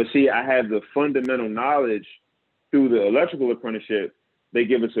jobs. But see, I had the fundamental knowledge through the electrical apprenticeship. They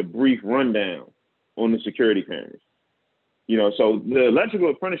give us a brief rundown on the security cameras. You know, so the electrical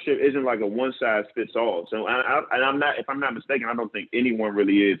apprenticeship isn't like a one size fits all. So I'm not, if I'm not mistaken, I don't think anyone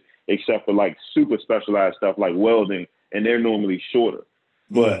really is, except for like super specialized stuff like welding, and they're normally shorter.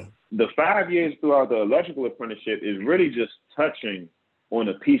 But the 5 years throughout the electrical apprenticeship is really just touching on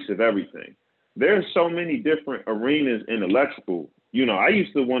a piece of everything. There's so many different arenas in electrical. You know, I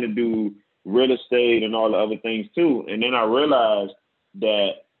used to want to do real estate and all the other things too. And then I realized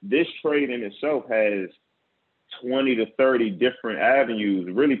that this trade in itself has 20 to 30 different avenues,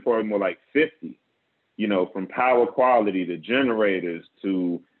 really probably more like 50, you know, from power quality to generators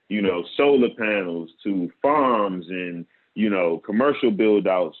to, you know, solar panels to farms and, you know, commercial build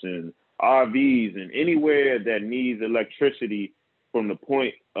outs and RVs and anywhere that needs electricity from the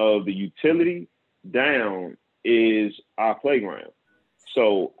point of the utility down is our playground.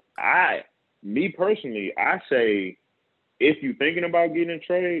 So me personally, I say, if you're thinking about getting a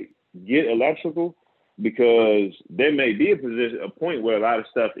trade, get electrical, because there may be a point where a lot of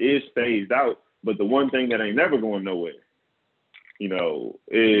stuff is phased out, but the one thing that ain't never going nowhere,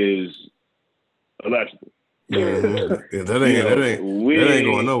 is electrical. Yeah, that ain't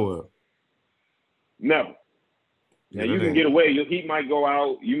going nowhere. No. Now you can get away. Your heat might go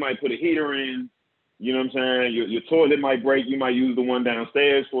out. You might put a heater in. You know what I'm saying? Your toilet might break. You might use the one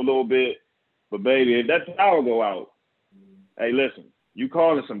downstairs for a little bit. But baby, if that power go out, hey, listen, you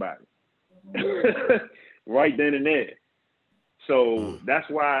calling somebody right then and there. So that's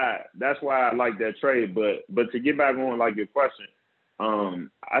why I like that trade. But to get back on like your question,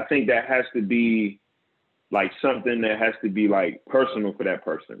 I think that has to be like something that has to be like personal for that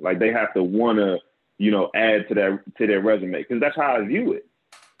person. Like they have to want to, add to their resume, because that's how I view it.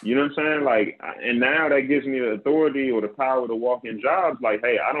 You know what I'm saying? Like, and now that gives me the authority or the power to walk in jobs. Like,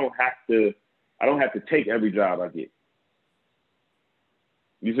 hey, I don't have to take every job I get.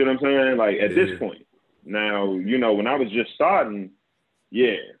 You see what I'm saying? Like at this point, now, when I was just starting,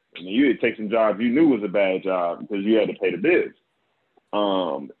 yeah, I mean, you would take some jobs you knew was a bad job because you had to pay the bills.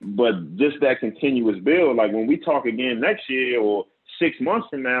 But just that continuous build, like when we talk again next year or 6 months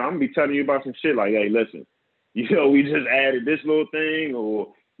from now, I'm gonna be telling you about some shit like, hey, listen, we just added this little thing,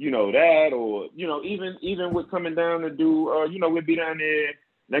 or that, or even with coming down to do, we'll be down there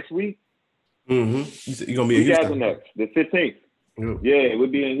next week. Mm-hmm. You're gonna be in Houston next, the 15th. Yeah, we'll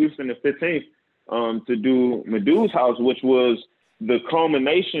be in Houston the 15th to do Medu's house, which was the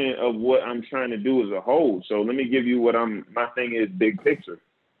culmination of what I'm trying to do as a whole. So let me give you my thing is big picture.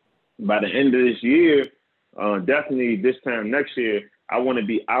 By the end of this year, definitely this time next year, I want to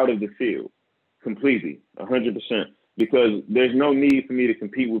be out of the field completely, 100%, because there's no need for me to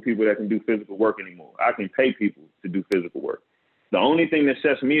compete with people that can do physical work anymore. I can pay people to do physical work. The only thing that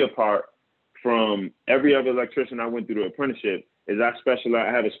sets me apart from every other electrician I went through the apprenticeship is I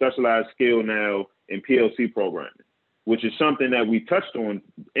have a specialized skill now in PLC programming, which is something that we touched on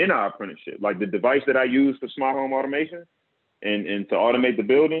in our apprenticeship. Like the device that I use for smart home automation and to automate the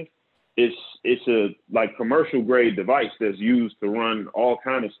building, it's a like commercial grade device that's used to run all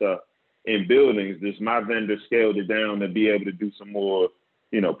kind of stuff in buildings. My vendor scaled it down to be able to do some more,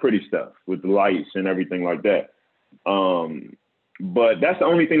 pretty stuff with the lights and everything like that. But that's the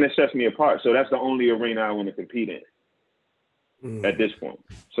only thing that sets me apart. So that's the only arena I want to compete in at this point.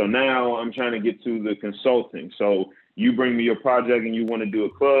 So now I'm trying to get to the consulting. So you bring me your project and you want to do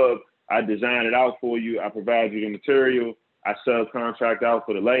a club, I design it out for you. I provide you the material. I subcontract out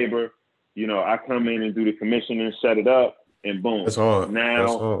for the labor. I come in and do the commissioning, set it up, and boom. That's hard.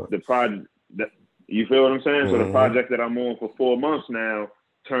 Now the project, you feel what I'm saying? So the project that I'm on for 4 months now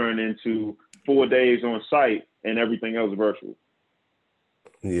turned into 4 days on site and everything else virtual.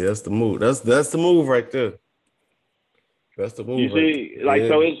 Yeah, that's the move. That's the move right there. That's the move. You see,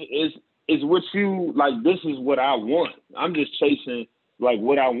 so it's what you like. This is what I want. I'm just chasing like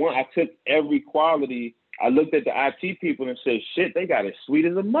what I want. I took every quality. I looked at the IT people and said, shit, they got it sweet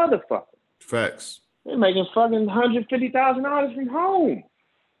as a motherfucker. Facts. They're making fucking $150,000 from home.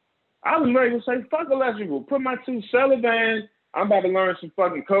 I was ready to say, fuck electrical. Put my 2 Sullivan. I'm about to learn some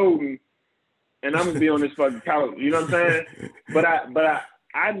fucking coding, and I'm gonna be on this fucking couch. You know what I'm saying? But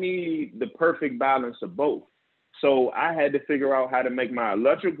I need the perfect balance of both. So I had to figure out how to make my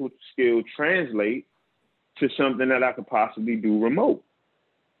electrical skill translate to something that I could possibly do remote.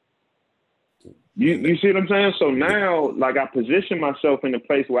 You see what I'm saying? So now, like, I position myself in a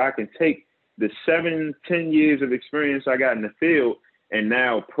place where I can take the 7-10 years of experience I got in the field and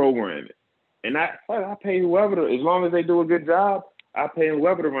now program it. And I pay whoever, as long as they do a good job, I pay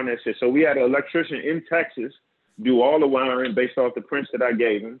whoever to run that shit. So we had an electrician in Texas do all the wiring based off the prints that I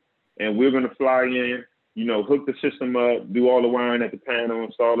gave him. And we're going to fly in, hook the system up, do all the wiring at the panel,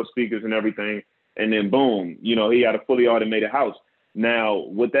 install the speakers and everything. And then boom, he had a fully automated house. Now,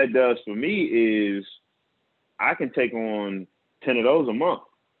 what that does for me is I can take on 10 of those a month,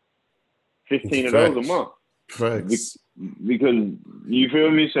 15 of those a month. Facts. Because, you feel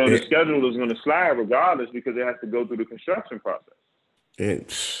me? So the schedule is going to slide regardless because it has to go through the construction process.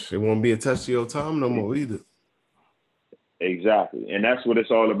 It won't be attached to your time no more either. Exactly. And that's what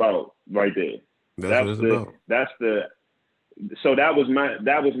it's all about right there. That's what it's about. So that was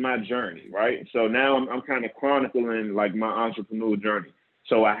my journey, right? So now I'm kind of chronicling like my entrepreneur journey.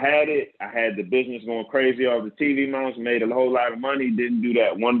 So I had the business going crazy off the TV mounts, made a whole lot of money, didn't do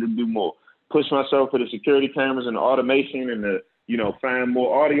that, wanted to do more. Pushed myself for the security cameras and the automation and the, find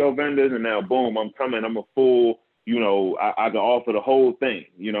more audio vendors, and now boom, I'm a full you know, I can offer the whole thing,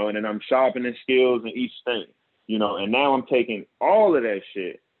 you know, and then I'm sharpening skills in each thing, you know, and now I'm taking all of that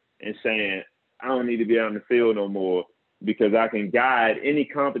shit and saying, I don't need to be out in the field no more because I can guide any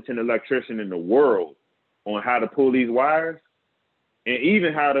competent electrician in the world on how to pull these wires and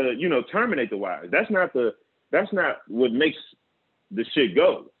even how to, you know, terminate the wires. That's not what makes the shit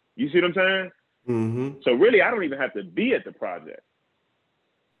go. You see what I'm saying? Mm-hmm. So really, I don't even have to be at the project.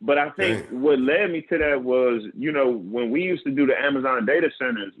 But I think what led me to that was, you know, when we used to do the Amazon data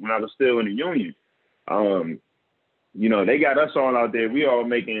centers when I was still in the union, you know, they got us all out there. We all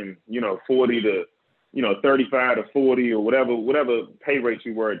making, you know, 40 to, you know, 35 to 40 or whatever pay rates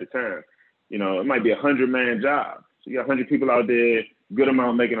you were at the time. You know, it might be 100-man job. So you got 100 people out there, good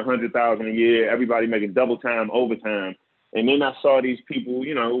amount making 100,000 a year. Everybody making double time, overtime. And then I saw these people,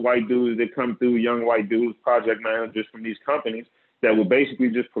 you know, white dudes that come through, young white dudes, project managers from these companies that would basically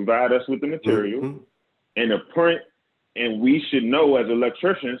just provide us with the material and a print. And we should know as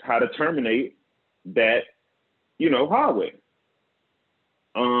electricians how to terminate that, you know, hardware.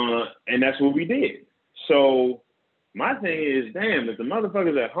 And that's what we did. So my thing is, damn, if the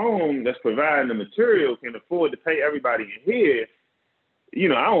motherfuckers at home that's providing the material can afford to pay everybody in here, you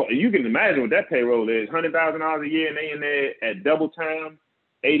know, you can imagine what that payroll is, $100,000 a year, and they in there at double time,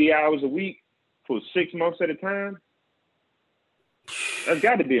 80 hours a week for 6 months at a time. That's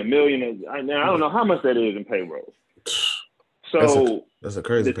got to be $1 million. Now, I don't know how much that is in payroll. So that's a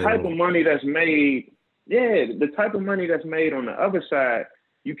crazy the type of money that's made, the type of money that's made on the other side,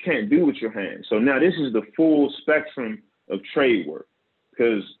 you can't do with your hands. So now this is the full spectrum of trade work.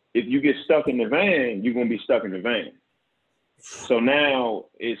 Because if you get stuck in the van, you're going to be stuck in the van. So now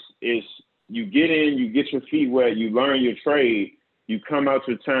it's you get in, you get your feet wet, you learn your trade, you come out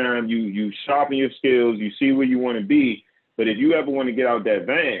your time, you sharpen your skills, you see where you want to be. But if you ever want to get out that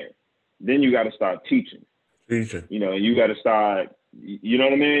van, then you got to start teaching. You know, and you got to start, you know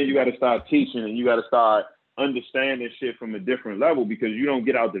what I mean? You got to start teaching and you got to start understanding shit from a different level because you don't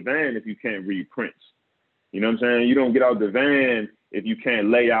get out the van if you can't read prints. You know what I'm saying? You don't get out the van if you can't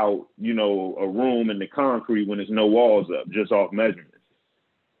lay out, you know, a room in the concrete when there's no walls up, just off measurements.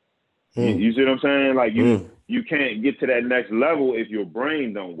 You see what I'm saying? Like you can't get to that next level if your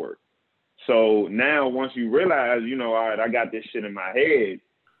brain don't work. So now once you realize, you know, all right, I got this shit in my head,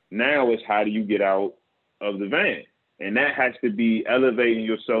 now it's how do you get out of the van? And that has to be elevating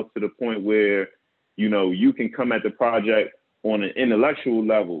yourself to the point where, you know, you can come at the project on an intellectual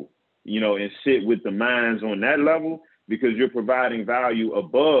level, you know, and sit with the minds on that level because you're providing value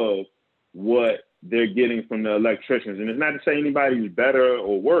above what they're getting from the electricians. And it's not to say anybody's better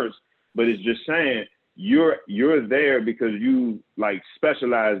or worse, but it's just saying you're there because you like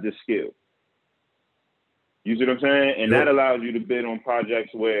specialize this skill. You see what I'm saying? And that allows you to bid on projects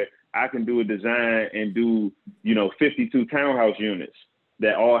where I can do a design and do, you know, 52 townhouse units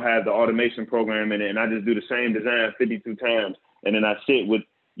that all have the automation program in it. And I just do the same design 52 times. And then I sit with,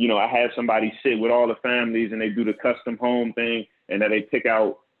 you know, I have somebody sit with all the families and they do the custom home thing and then they pick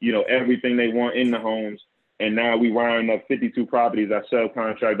out, you know, everything they want in the homes. And now we wiring up 52 properties. I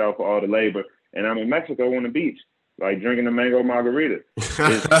subcontract out for all the labor. And I'm in Mexico on the beach, like drinking a mango margarita.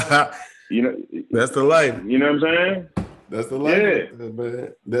 You know, that's the life. You know what I'm saying? That's the life. Yeah.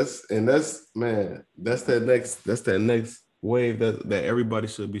 Man. That's that next wave that everybody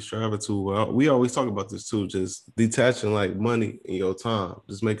should be striving to. We always talk about this too, just detaching like money and your time,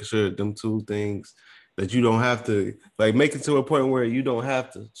 just making sure them two things that you don't have to like make it to a point where you don't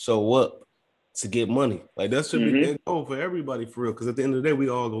have to show up to get money. Like that should be that goal for everybody for real. Because at the end of the day, we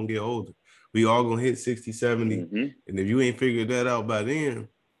all gonna get older. We all gonna hit 60, 70. And if you ain't figured that out by then,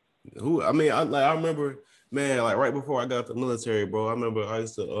 I remember, man, like right before I got the military, bro, I remember I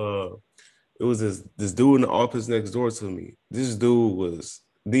used to it was this dude in the office next door to me. This dude was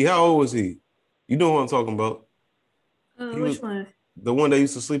how old was he? You know what I'm talking about? Which one? The one that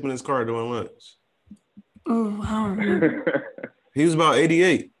used to sleep in his car during lunch. Oh, I don't remember. He was about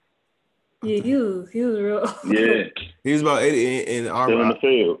 88. Yeah, he was real. Yeah. He was about 80 and still in the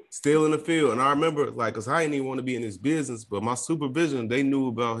field. Still in the field. And I remember, like, because I didn't even want to be in his business, but my supervision, they knew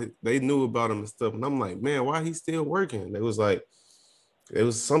about him and stuff. And I'm like, man, why he still working? It was like, it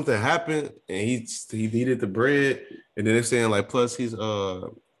was something happened and he needed the bread. And then they're saying, like, plus his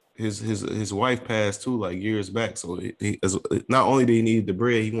wife passed too, like years back. So he not only did he need the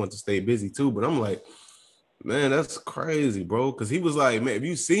bread, he wanted to stay busy too. But I'm like, man, that's crazy, bro. Because he was like, man, if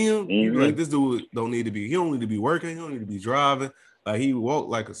you see him, you be like, this dude he don't need to be working. He don't need to be driving. Like, he walked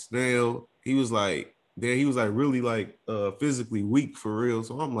like a snail. He was like, really like physically weak for real.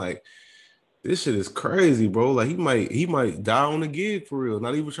 So I'm like, This shit is crazy, bro. Like he might die on the gig for real.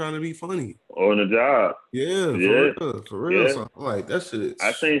 Not even trying to be funny. On the job. Yeah, Yeah. for real. Yeah. So I'm like, that shit is.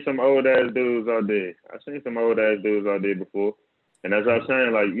 I seen some old ass dudes out there. Before. And that's what I'm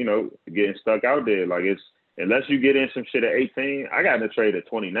saying, like, you know, getting stuck out there. Like, it's, unless you get in some shit at 18, I got in the trade at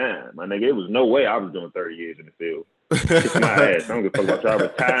 29. My nigga, it was no way I was doing 30 years in the field. Kiss my ass. I don't give a fuck about y'all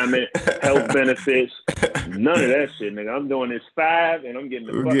retirement, health benefits, none of that shit, nigga. I'm doing this 5 and I'm getting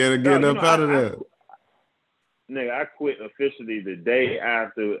the fuck getting up out of there. Nigga, I quit officially the day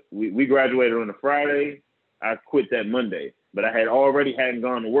after we graduated on a Friday. I quit that Monday, but I hadn't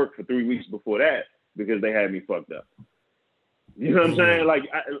gone to work for 3 weeks before that because they had me fucked up. You know what I'm saying? Like,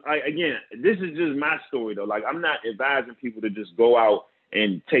 I again, this is just my story though. Like, I'm not advising people to just go out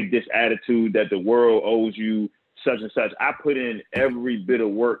and take this attitude that the world owes you such and such. I put in every bit of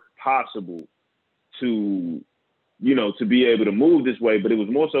work possible to, you know, to be able to move this way, but it was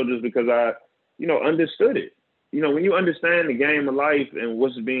more so just because I, you know, understood it. You know, when you understand the game of life and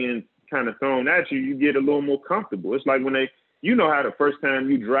what's being kind of thrown at you, you get a little more comfortable. It's like when you know how the first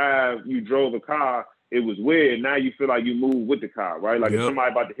time you drove a car, it was weird. Now you feel like you move with the car, right? Like if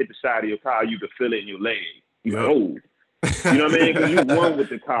somebody about to hit the side of your car, you can feel it in your leg. You like, oh, you know what I mean? Because you won with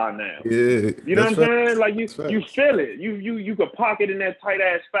the car now. Yeah, you know what I'm saying? Like you feel it. You can park it in that tight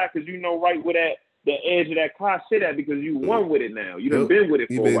ass spot because you know right where the edge of that car sit at because you won with it now. You done been with it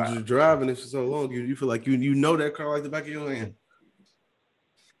for a while. You've been just driving it for so long. You feel like you know that car like the back of your hand.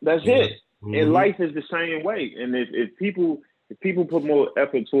 That's it. And life is the same way. And if people put more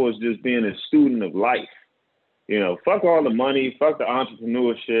effort towards just being a student of life, you know, fuck all the money, fuck the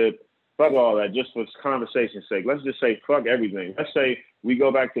entrepreneurship, fuck all that, just for conversation's sake. Let's just say fuck everything. Let's say we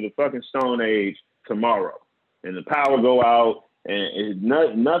go back to the fucking Stone Age tomorrow and the power go out and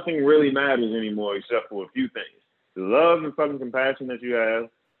nothing really matters anymore except for a few things. The love and fucking compassion that you have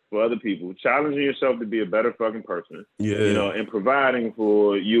for other people, challenging yourself to be a better fucking person, you know, and providing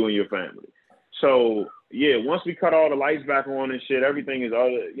for you and your family. So, yeah, once we cut all the lights back on and shit, everything is,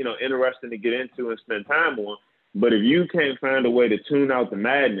 you know, interesting to get into and spend time on. But if you can't find a way to tune out the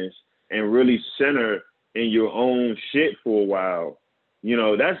madness and really center in your own shit for a while, you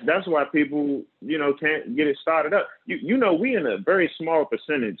know, that's why people, you know, can't get it started up. You know, we in a very small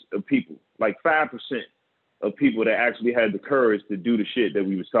percentage of people, like 5% of people that actually had the courage to do the shit that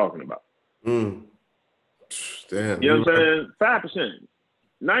we was talking about. Damn. You know what I'm saying? 5%.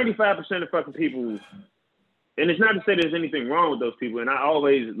 95% of fucking people, and it's not to say there's anything wrong with those people. And I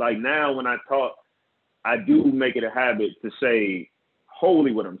always, like now when I talk, I do make it a habit to say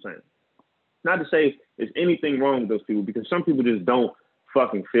wholly what I'm saying. Not to say there's anything wrong with those people because some people just don't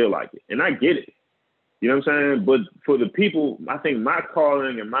fucking feel like it. And I get it. You know what I'm saying? But for the people, I think my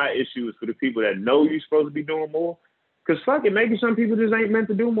calling and my issue is for the people that know you're supposed to be doing more. Because fuck it, maybe some people just ain't meant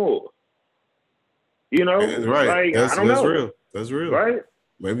to do more. You know? Right. Like, I don't know. Real. That's real. Right?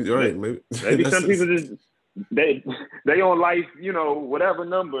 Maybe, right. Maybe some people just, they on life, you know, whatever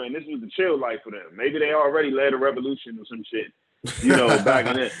number, and this was the chill life for them. Maybe they already led a revolution or some shit, you know, back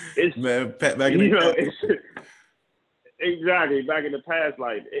in it. It's, man, back in you know, it's, exactly, back in the past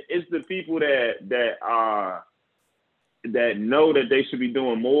life. It's the people that know that they should be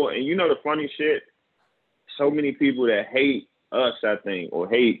doing more. And you know the funny shit, so many people that hate us, I think, or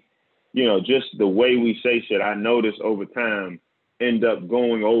hate, you know, just the way we say shit, I notice over time, end up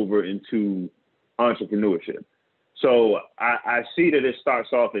going over into entrepreneurship. So I see that it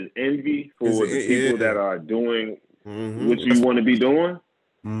starts off as envy for the people that are doing what you want to be doing,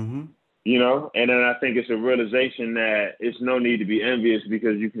 you know? And then I think it's a realization that it's no need to be envious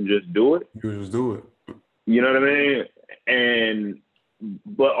because you can just do it. You can just do it. You know what I mean?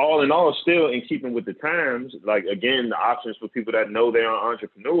 But all in all, still in keeping with the times, like, again, the options for people that know they are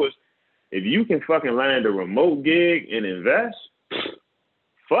entrepreneurs, if you can fucking land a remote gig and invest,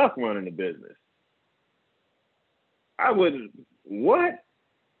 fuck running the business. I wouldn't. What?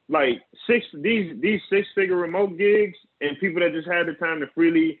 Like these 6-figure remote gigs and people that just had the time to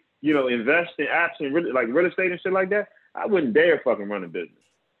freely, you know, invest in apps and really, like real estate and shit like that. I wouldn't dare fucking run a business.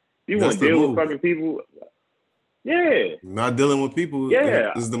 You want to deal with fucking people? Yeah. Not dealing with people.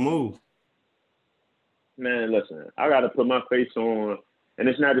 Yeah, is the move. Man, listen. I got to put my face on, and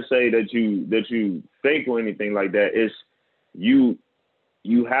it's not to say that you fake or anything like that. It's you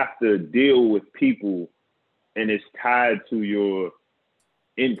have to deal with people, and it's tied to your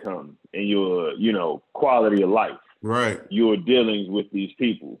income and your, you know, quality of life. Right. Your dealings with these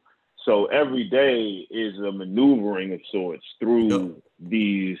people. So every day is a maneuvering of sorts through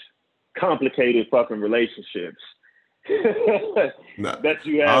these complicated fucking relationships that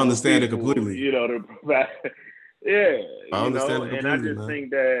you have. I understand people, it completely. You know, to provide. Yeah. I understand it completely, and I just man. think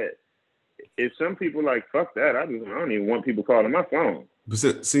that if some people like fuck that, I don't even want people calling my phone.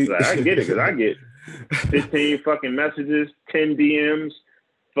 But see, like, I get it because I get 15 fucking messages, 10 DMs,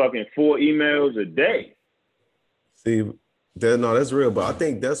 fucking 4 emails a day. See, that's real, but I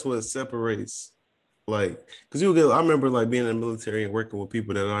think that's what separates. Like, cause I remember like being in the military and working with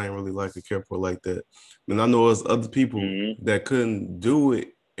people that I didn't really like or care for like that. And I know there's other people that couldn't do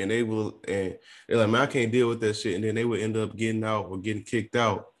it, and they're like, man, I can't deal with that shit. And then they would end up getting out or getting kicked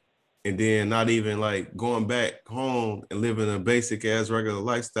out, and then not even like going back home and living a basic ass regular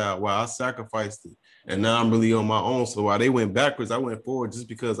lifestyle while I sacrificed it. And now I'm really on my own. So while they went backwards, I went forward just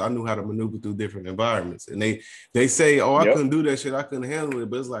because I knew how to maneuver through different environments. And they say, oh, I couldn't do that shit. I couldn't handle it.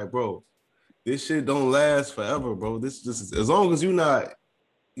 But it's like, bro, this shit don't last forever, bro. This just, as long as you're not,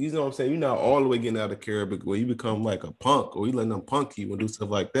 you know what I'm saying, you're not all the way getting out of Caribbean where you become like a punk or you letting them punk you and do stuff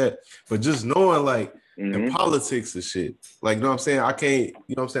like that. But just knowing like in politics and shit, like, you know what I'm saying? I can't,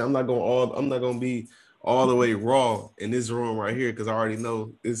 you know what I'm saying? I'm not gonna be all the way raw in this room right here because I already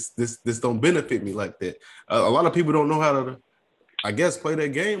know this don't benefit me like that. A lot of people don't know how to, I guess, play that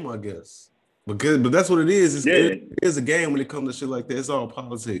game, I guess. But that's what it is. It is a game when it comes to shit like that. It's all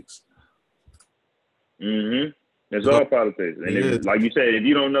politics. It's all politics. And if, like you said, if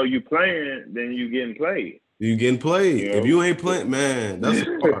you don't know you playing, then you getting played. You getting played. You know? If you ain't playing, man, that's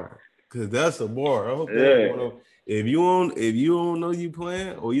a bar. Cause that's a bar. I hope if you don't know you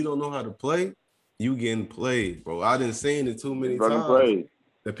playing or you don't know how to play, you getting played, bro. I didn't seen it too many times.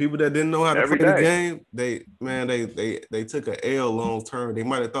 The people that didn't know how to play the game, they took an L long term. They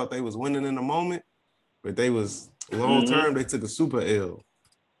might have thought they was winning in the moment, but they was long term. They took a super L.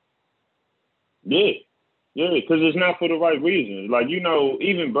 Yeah, because it's not for the right reasons. Like, you know,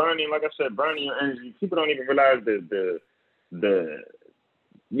 even burning, like I said, burning your energy. People don't even realize the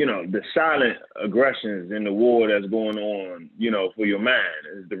you know, the silent aggressions in the war that's going on, you know, for your mind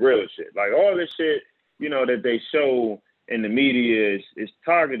is the real shit. Like all this shit, you know, that they show in the media is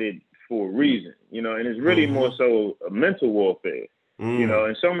targeted for a reason, you know, and it's really more so a mental warfare, you know,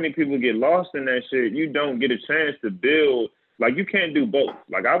 and so many people get lost in that shit. You don't get a chance to build, like you can't do both.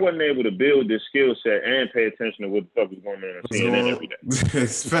 Like I wasn't able to build this skill set and pay attention to what the fuck is going on CNN every day.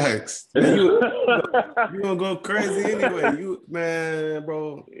 It's facts. You gonna go crazy anyway.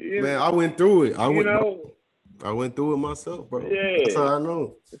 Bro. Yeah. Man, I went through it. I went through it myself, bro. Yeah. That's how I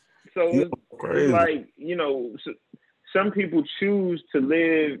know. So it's like, you know, some people choose to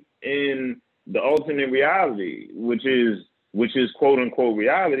live in the alternate reality, which is quote unquote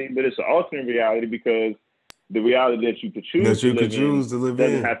reality, but it's an alternate reality because the reality that you could choose to live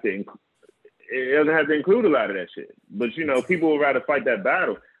in doesn't have to include a lot of that shit. But you know, people would rather fight that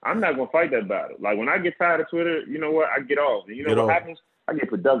battle. I'm not gonna fight that battle. Like when I get tired of Twitter, you know what? I get off. And you know what happens? I get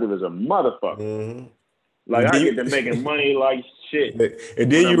productive as a motherfucker. Like I get to making money like shit. And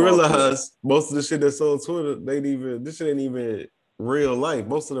then you realize most of the shit that's on Twitter, this shit ain't even real life.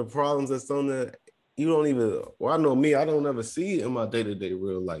 Most of the problems that's on there, you don't even. Well, I know me. I don't ever see it in my day-to-day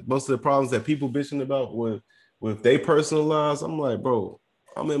real life. Most of the problems that people bitching about with their personal lives, I'm like, bro,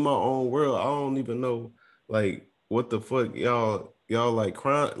 I'm in my own world. I don't even know like what the fuck y'all like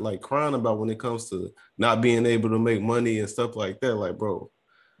crying about when it comes to not being able to make money and stuff like that. Like, bro,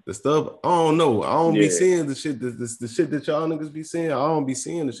 the stuff I don't know. I don't be seeing the shit the shit that y'all niggas be seeing. I don't be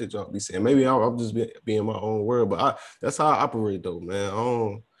seeing the shit y'all be seeing. Maybe I'm just be in my own world, but that's how I operate though,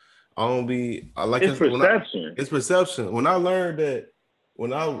 man. I don't be. I like it's perception. It's perception. When I learned that.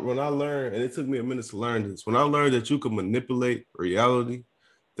 When I learned, and it took me a minute to learn this, when I learned that you could manipulate reality,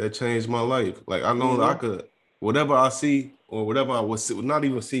 that changed my life. Like I know that I could, whatever I see or whatever I would not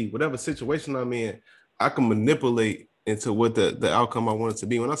even see, whatever situation I'm in, I can manipulate into what the outcome I want it to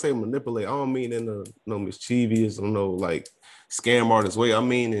be. When I say manipulate, I don't mean in no mischievous or no like scam artist way. I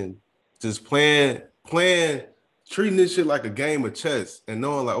mean in just playing, treating this shit like a game of chess and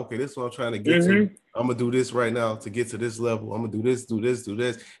knowing like, okay, this is what I'm trying to get to. I'm gonna do this right now to get to this level. I'm gonna do this,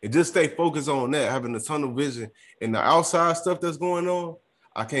 and just stay focused on that, having a tunnel vision. And the outside stuff that's going on,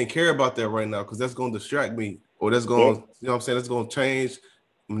 I can't care about that right now because that's gonna distract me, or that's gonna, you know what I'm saying, that's gonna change,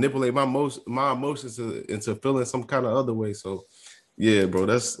 manipulate my emotions into feeling some kind of other way. So, yeah, bro,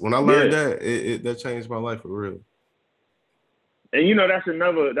 that's when I learned that changed my life for real. And you know, that's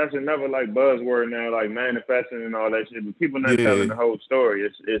another like buzzword now, like manifesting and all that shit. But people not telling the whole story.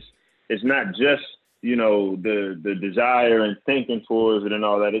 It's not just, you know, the desire and thinking towards it and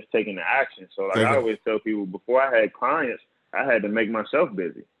all that. It's taking the action. So like I always tell people, before I had clients, I had to make myself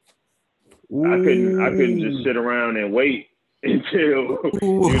busy. I couldn't just sit around and wait until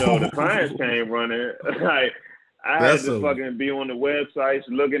you know the clients came running. Like I had to fucking be on the websites,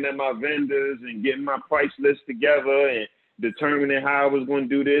 looking at my vendors and getting my price list together determining how I was going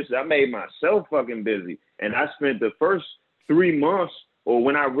to do this. I made myself fucking busy. And I spent the first 3 months, or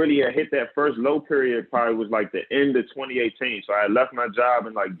when I really had hit that first low period, probably was like the end of 2018. So I left my job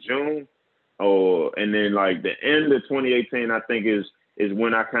in like June, and then like the end of 2018, I think is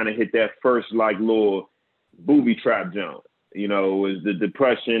when I kind of hit that first like little booby trap jump. You know, is the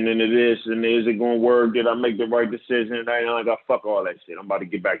depression and this, and is it going to work? Did I make the right decision? And I like, fuck all that shit. I'm about to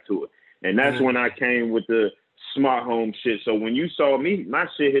get back to it. And that's when I came with the smart home shit. So when you saw me, my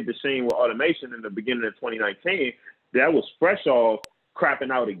shit hit the scene with automation in the beginning of 2019, that was fresh off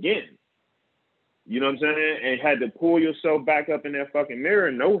crapping out again. You know what I'm saying? And had to pull yourself back up in that fucking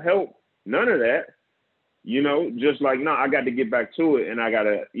mirror. No help, none of that. You know, just like, no, I got to get back to it, and I got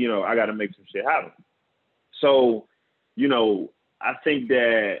to make some shit happen. So, you know, I think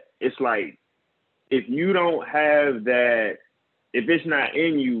that it's like, if you don't have that, if it's not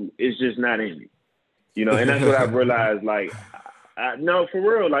in you, it's just not in you. You know, and that's what I've realized. Like, no, for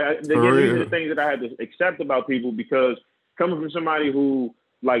real. Like, these are the things that I had to accept about people, because coming from somebody who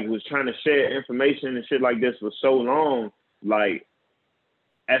like was trying to share information and shit like this for so long, like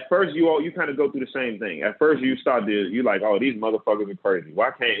at first you kind of go through the same thing. At first you like, oh, these motherfuckers are crazy.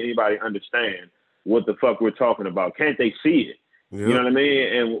 Why can't anybody understand what the fuck we're talking about? Can't they see it? Yep. You know what I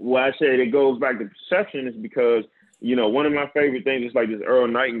mean? And why I said it goes back to perception is because, you know, one of my favorite things is like this Earl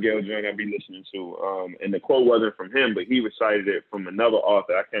Nightingale joint I be listening to. And the quote wasn't from him, but he recited it from another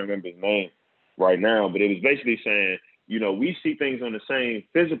author. I can't remember his name right now, but it was basically saying, you know, we see things on the same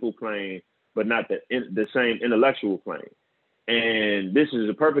physical plane, but not the same intellectual plane. And this is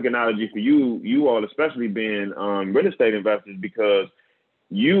a perfect analogy for you all, especially being real estate investors, because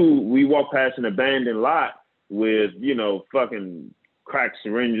we walk past an abandoned lot with, you know, fucking cracked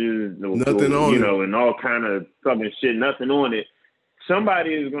syringes, nothing on, you know, and all kind of fucking shit, nothing on it.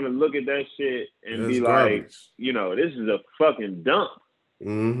 Somebody is gonna look at that shit and be like, you know, this is a fucking dump,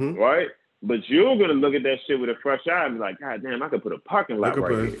 right? But you're gonna look at that shit with a fresh eye and be like, God damn, I could put a parking lot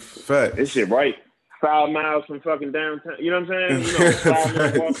right here. Fact. This shit right 5 miles from fucking downtown. You know what I'm saying? You know, 5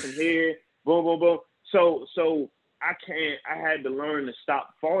 minute walk from here. Boom, boom, boom. So I had to learn to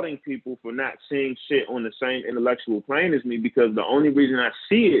stop faulting people for not seeing shit on the same intellectual plane as me, because the only reason I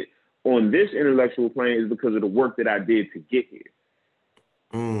see it on this intellectual plane is because of the work that I did to get here.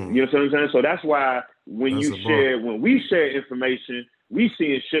 You know what I'm saying? So that's why when we share information, we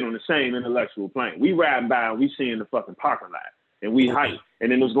seeing shit on the same intellectual plane. We riding by and we seeing the fucking parking lot and we hype.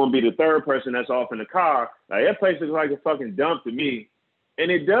 And then there's going to be the third person that's off in the car. Like, that place looks like a fucking dump to me. And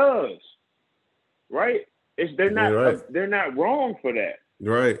it does. Right? They're not wrong for that.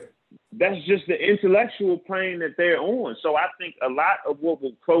 Right. That's just the intellectual plane that they're on. So I think a lot of what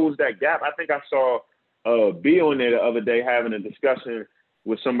will close that gap, I think I saw B on there the other day having a discussion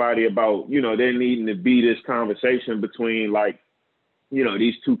with somebody about, you know, there needing to be this conversation between, like, you know,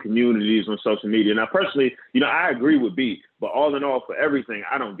 these two communities on social media. Now, personally, you know, I agree with B, but all in all, for everything,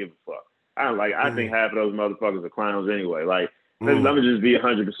 I don't give a fuck. I think half of those motherfuckers are clowns anyway. Like, let me just be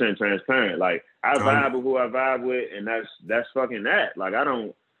 100% transparent. Like, I vibe with who I vibe with, and that's fucking that. Like, I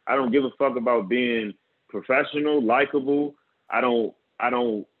don't give a fuck about being professional, likable. I don't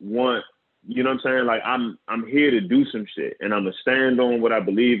want, you know what I'm saying? Like, I'm here to do some shit, and I'm gonna stand on what I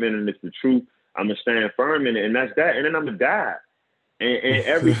believe in, and it's the truth. I'm gonna stand firm in it, and that's that. And then I'm gonna die. And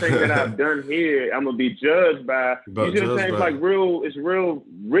everything that I've done here, I'm gonna be judged by. You see what I'm saying? It's real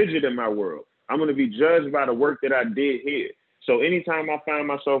rigid in my world. I'm gonna be judged by the work that I did here. So anytime I find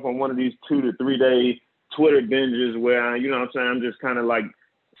myself on one of these 2 to 3 day Twitter binges where you know what I'm saying, I'm just kind of like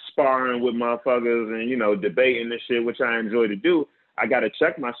sparring with motherfuckers and, you know, debating this shit, which I enjoy to do, I got to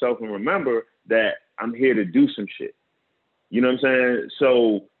check myself and remember that I'm here to do some shit. You know what I'm saying?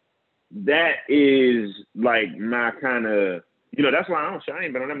 So that is like my kind of, you know, that's why I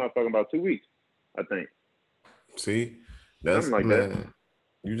ain't been on that motherfucker about 2 weeks, I think. See, that's something like that.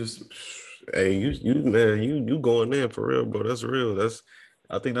 You just, hey, you going in for real, bro. That's real.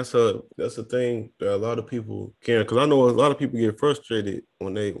 I think that's a thing that a lot of people can, because I know a lot of people get frustrated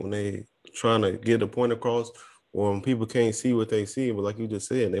when they trying to get a point across, or when people can't see what they see. But like you just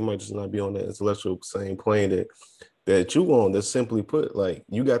said, they might just not be on that intellectual same plane that you on. That's simply put, like,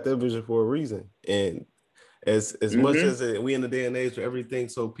 you got that vision for a reason. And as much as we in the day and age where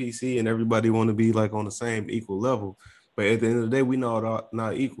everything's so PC and everybody want to be like on the same equal level, but at the end of the day, we know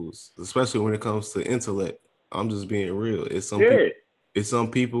not equals, especially when it comes to intellect. I'm just being real. It's some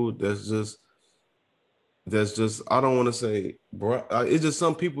people that's just I don't want to say, bro. It's just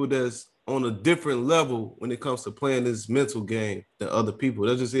some people that's on a different level when it comes to playing this mental game than other people.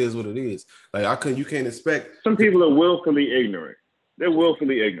 That just is what it is. Like, you can't expect. Some people are willfully ignorant. They're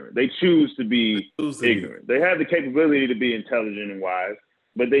willfully ignorant. They choose to be ignorant. They have the capability to be intelligent and wise,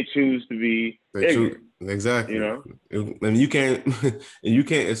 but they choose to be ignorant. Exactly. You know, and you can't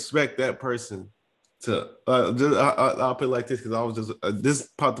expect that person to. I'll put it like this because I was just this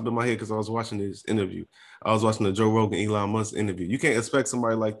popped up in my head because I was watching this interview. I was watching the Joe Rogan Elon Musk interview. You can't expect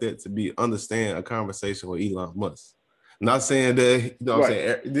somebody like that to understand a conversation with Elon Musk. Not saying that, you know what I'm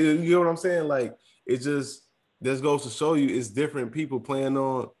saying? You know what I'm saying? Like, it just, this goes to show you it's different people playing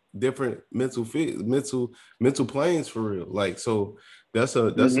on different mental planes for real. Like, so that's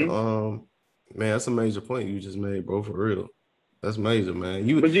a man, that's a major point you just made, bro, for real. That's major, man.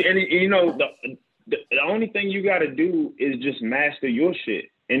 The only thing you got to do is just master your shit.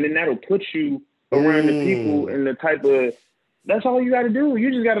 And then that'll put you around the people and the type of, that's all you got to do.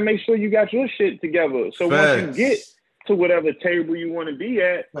 You just got to make sure you got your shit together. So once you get to whatever table you want to be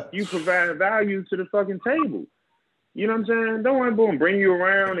at, you provide value to the fucking table. You know what I'm saying? Don't want to bring you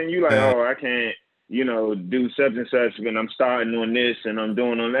around and you like, oh, I can't, do such and such, and I'm starting on this and I'm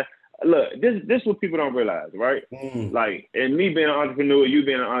doing on that. Look, this is what people don't realize, right? Like, and me being an entrepreneur, you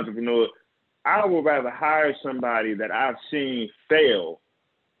being an entrepreneur, I would rather hire somebody that I've seen fail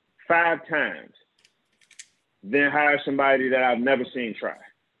 5 times than hire somebody that I've never seen try.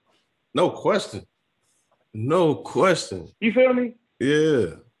 No question. You feel me?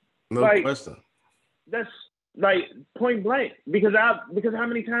 Yeah. No question. That's like point blank. Because how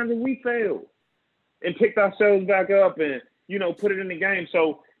many times have we failed and picked ourselves back up and, put it in the game?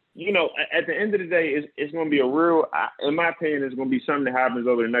 So, at the end of the day, it's going to be a real, in my opinion, it's going to be something that happens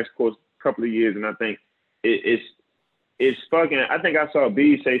over the next couple of years. And I think it's fucking, I think I saw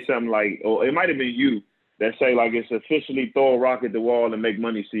B say something like, or it might have been you that say like, it's officially throw a rock at the wall and make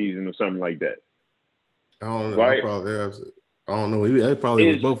money season or something like that. I don't know. Right? I don't know. It probably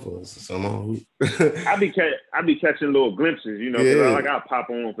was both of us. I be catching little glimpses, because I pop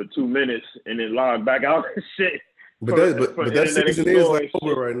on for 2 minutes and then log back out and shit. But that season is like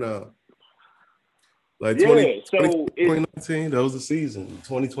over right now. Like 2019, that was the season.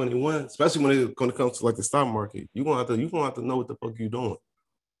 2021, especially when it comes to like the stock market, you gonna have to know what the fuck you doing.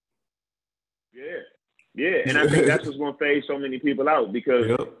 Yeah, and I think that's what's gonna phase so many people out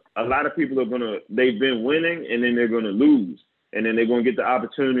because a lot of people they've been winning and then they're gonna lose, and then they're gonna get the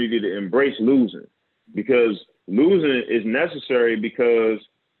opportunity to embrace losing because losing is necessary because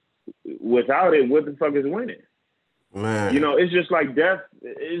without it, what the fuck is winning? Man, it's just like death.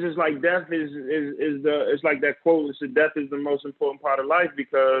 It's just like death it's like that quote. It's death is the most important part of life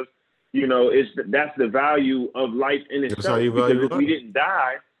because that's the value of life in itself. Because if we didn't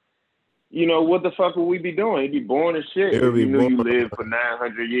die, what the fuck would we be doing? You'd be born and shit if you knew you lived for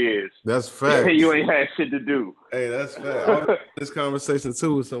 900 years. That's fact. You ain't had shit to do. Hey, that's fact. I had this conversation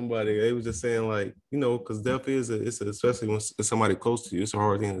too with somebody. They was just saying like, because death especially when it's somebody close to you, it's a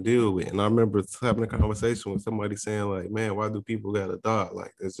hard thing to deal with. And I remember having a conversation with somebody saying like, man, why do people gotta die?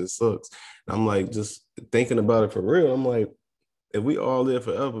 Like, it just sucks. And I'm like, just thinking about it for real. I'm like, if we all live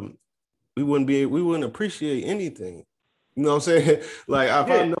forever, we wouldn't appreciate anything. You know what I'm saying? Like, if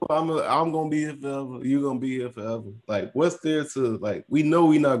I know I'm gonna be here forever, you're gonna be here forever. Like, what's there to like? We know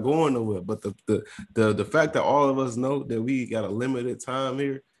we're not going nowhere, but the fact that all of us know that we got a limited time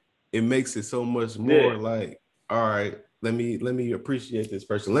here, it makes it so much more like, all right, let me appreciate this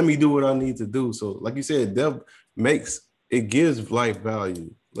person. Let me do what I need to do. So, like you said, death gives life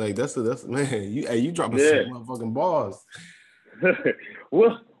value. Like that's man, you dropping some motherfucking balls.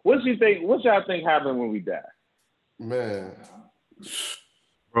 What y'all think happened when we die? Man,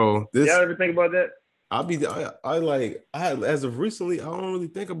 bro, y'all ever think about that? As of recently, I don't really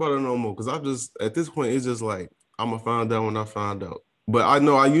think about it no more because at this point it's just like I'm gonna find out when I find out. But I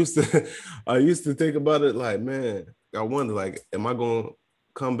know I used to think about it like, man, I wonder like, am I gonna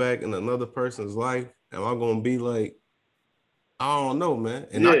come back in another person's life? Am I gonna be like, I don't know, man.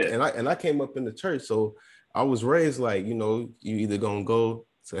 And I came up in the church, so I was raised like, you either gonna go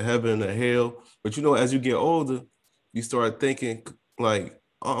to heaven or hell. But as you get older, you start thinking like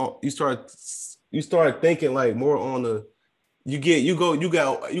you start thinking like more on the you go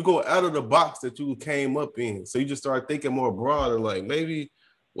out of the box that you came up in. So you just start thinking more broader, like maybe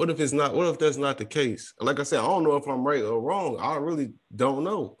what if that's not the case? And like I said, I don't know if I'm right or wrong. I really don't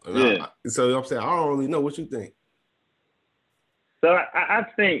know. So I'm saying I don't really know. What you think? So I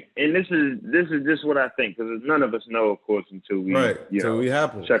think, and this is just what I think, because none of us know, of course, until we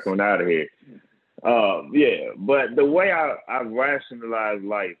check on out of here. But the way I rationalize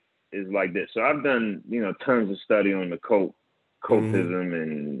life is like this. So I've done, tons of study on the cultism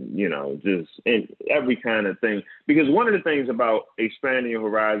and, just in every kind of thing. Because one of the things about expanding your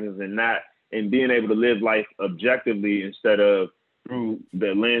horizons and being able to live life objectively instead of through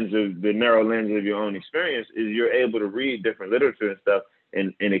the narrow lens of your own experience is you're able to read different literature and stuff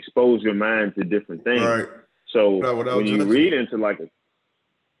and expose your mind to different things. Right. So without when you read into like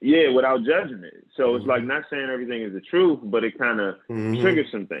without judging it. So it's like not saying everything is the truth, but it kind of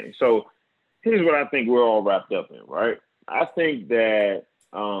triggers some things. So here's what I think we're all wrapped up in, right? I think that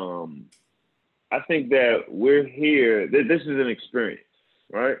we're here. This is an experience,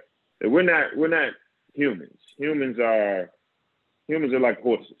 right? That we're not humans. Humans are like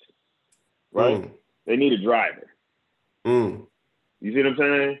horses, right? They need a driver. You see what I'm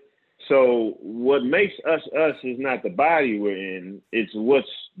saying? So what makes us is not the body we're in, it's what's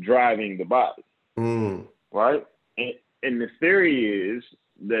driving the body, right? And the theory is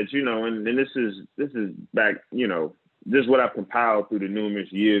that, and this is back, this is what I've compiled through the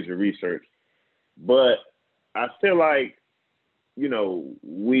numerous years of research. But I feel like,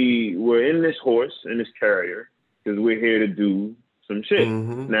 we're in this horse, in this carrier, because we're here to do some shit.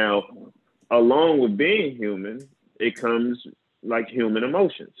 Now, along with being human, it comes like human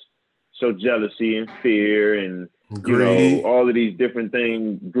emotions. So jealousy and fear and, greed. all of these different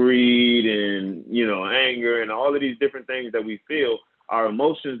things, greed and, anger and all of these different things that we feel are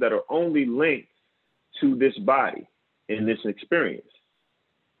emotions that are only linked to this body in this experience,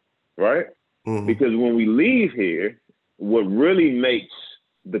 right? Because when we leave here, what really makes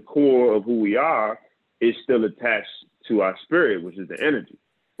the core of who we are is still attached to our spirit, which is the energy,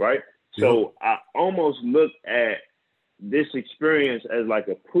 right? So I almost look at this experience as like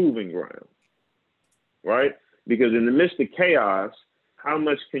a proving ground, right? Because in the midst of chaos, how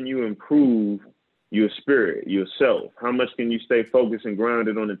much can you improve your spirit, yourself? How much can you stay focused and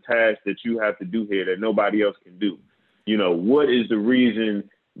grounded on the task that you have to do here that nobody else can do? What is the reason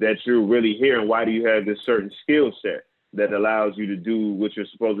that you're really here, and why do you have this certain skill set that allows you to do what you're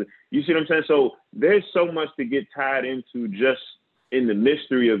supposed to? You see what I'm saying? So there's so much to get tied into just in the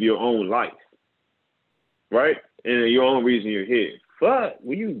mystery of your own life, right? And your own reason you're here. But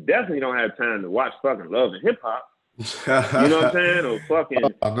you definitely don't have time to watch fucking Love and Hip Hop. You know what I'm saying? Or fucking,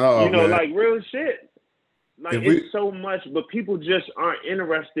 like real shit. Like it's so much, but people just aren't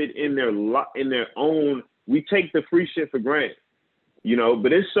interested in their own. We take the free shit for granted,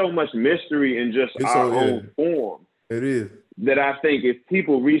 but it's so much mystery in just our own form. It is. That I think if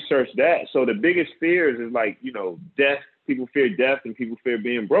people research that, so the biggest fears is like, death. People fear death and people fear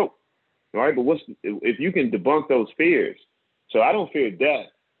being broke. All right, but if you can debunk those fears? So I don't fear death.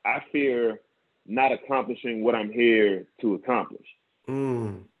 I fear not accomplishing what I'm here to accomplish,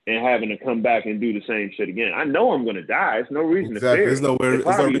 and having to come back and do the same shit again. I know I'm gonna die. There's no reason to fear. There's no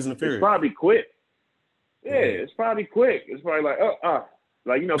reason to fear. It's probably quick. Yeah, it's probably quick. It's probably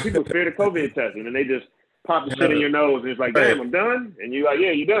like people fear the COVID testing and they just pop the shit in your nose and it's like, damn, I'm done. And you're like,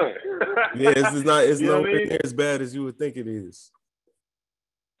 yeah, you're done. It's nowhere near as bad as you would think it is.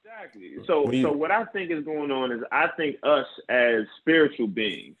 Exactly. So what I think is going on is I think us as spiritual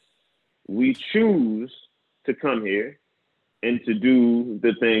beings, we choose to come here and to do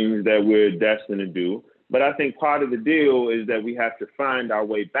the things that we're destined to do. But I think part of the deal is that we have to find our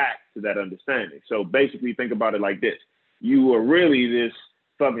way back to that understanding. So basically think about it like this. You are really this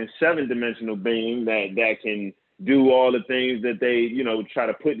fucking 7-dimensional being that can do all the things that they, try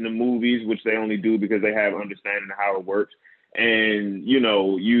to put in the movies, which they only do because they have understanding of how it works. And, you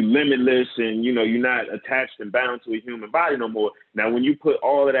limitless and, you're not attached and bound to a human body no more. Now, when you put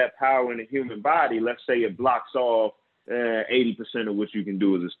all of that power in a human body, let's say it blocks off 80% of what you can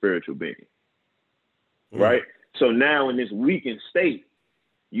do as a spiritual being. Right? So now in this weakened state,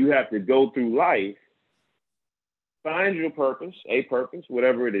 you have to go through life, find your purpose,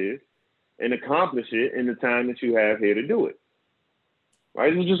 whatever it is, and accomplish it in the time that you have here to do it.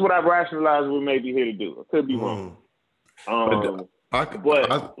 Right? This is just what I've rationalized we may be here to do. I could be wrong. I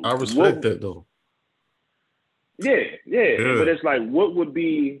respect that though. Yeah. But it's like,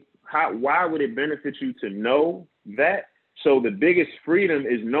 why would it benefit you to know that? So the biggest freedom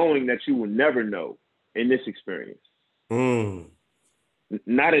is knowing that you will never know in this experience.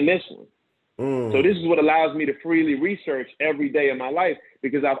 Not in this one. So this is what allows me to freely research every day of my life,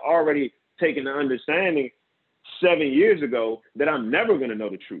 because I've already taken the understanding 7 years ago that I'm never going to know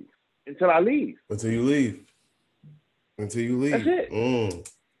the truth until I leave. Until you leave. That's it.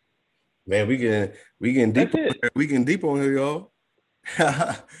 Man, we getting deep. We getting deep on here, y'all.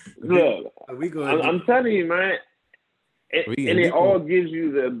 Look, I'm telling you, man. And it all gives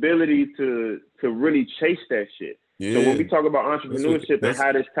you the ability to really chase that shit. Yeah. So when we talk about entrepreneurship and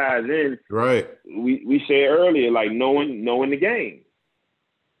how this ties in, right? We said earlier, like knowing the game.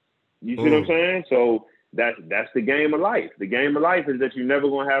 You see what I'm saying? So that's the game of life. The game of life is that you're never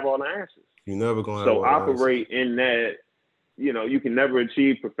gonna have all the answers. You're never gonna have so all the operate answers. in that you can never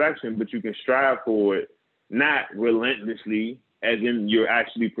achieve perfection, but you can strive for it, not relentlessly, as in you're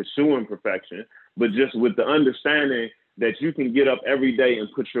actually pursuing perfection, but just with the understanding that you can get up every day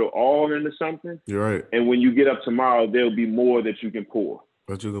and put your all into something. You're right. And when you get up tomorrow, there'll be more that you can pour.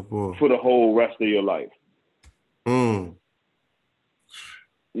 That you can pour. For the whole rest of your life.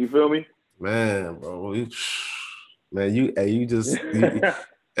 You feel me? Man, bro. I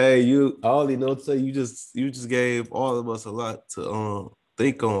only know to say you just gave all of us a lot to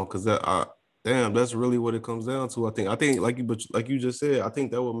think on, because that's really what it comes down to. I think like you just said, I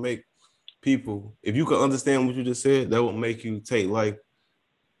think that would make people, if you can understand what you just said, that would make you take life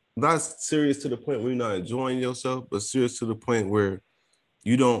not serious to the point where you're not enjoying yourself, but serious to the point where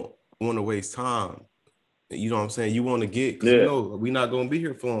you don't want to waste time. You know what I'm saying? You want to get, because you know we're not going to be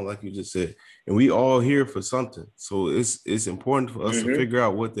here for long, like you just said, and we all here for something. So it's important for us to figure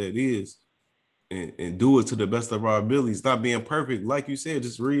out what that is and do it to the best of our abilities. Not being perfect, like you said,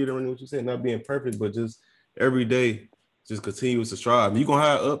 just reiterating what you said, not being perfect, but just every day, just continue to strive. You're going to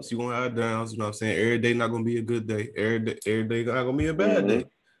have ups, you're going to have downs, you know what I'm saying? Every day not going to be a good day. Every day not going to be a bad day.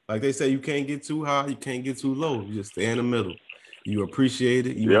 Like they say, you can't get too high, you can't get too low. You just stay in the middle. You appreciate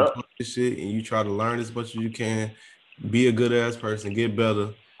it, you enjoy this shit, and you try to learn as much as you can, be a good ass person, get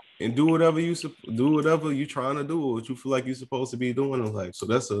better, and do whatever you're trying to do, what you feel like you're supposed to be doing in life. So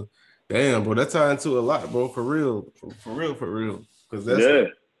that's damn, bro. That ties into a lot, bro. For real. Because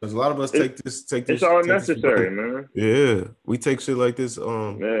because a lot of us take this. It's all necessary, man. Yeah, we take shit like this.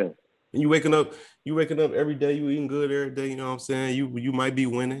 And you waking up every day, you eating good every day. You know what I'm saying? You might be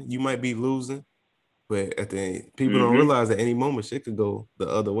winning, you might be losing. But at the end, people don't realize at any moment shit could go the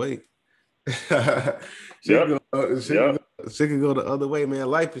other way. Shit could go the other way, man.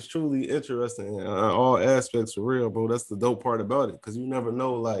 Life is truly interesting in all aspects, for real, bro. That's the dope part about it, because you never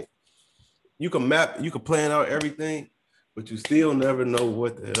know. Like, you can plan out everything, but you still never know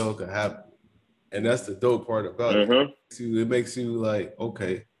what the hell could happen. And that's the dope part about it. It makes you like,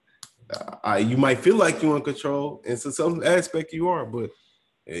 okay, you might feel like you're in control, and to some aspect you are, but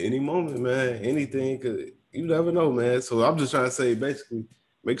at any moment, man, anything could, you never know, man. So I'm just trying to say, basically,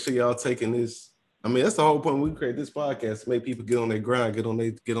 make sure y'all taking this. I mean, that's the whole point we create this podcast, to make people get on their grind, get on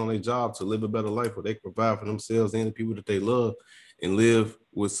their job, to live a better life where they can provide for themselves and the people that they love, and live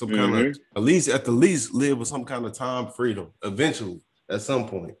with some kind of, at the least live with some kind of time freedom eventually at some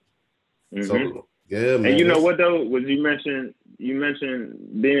point. So yeah, man. And you know what though, was you mentioned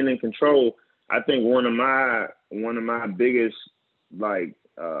being in control. I think one of my biggest, like,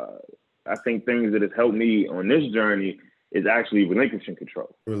 I think things that have helped me on this journey is actually relinquishing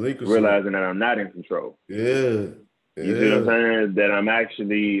control. Realizing that I'm not in control. You see what I'm saying? That I'm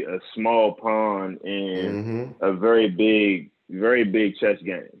actually a small pawn in a very big chess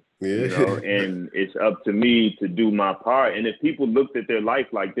game. You know, and it's up to me to do my part. And if people looked at their life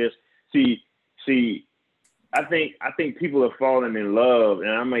like this, see, I think people are falling in love, and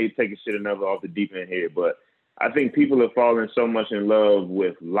I may take a shit another off the deep end here, but I think people are falling so much in love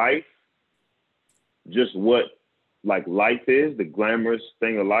with life, just what like life is, the glamorous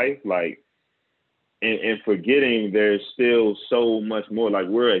thing of life, like, and forgetting there's still so much more. Like,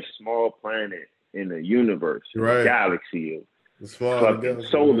 we're a small planet in the universe, a galaxy of fucking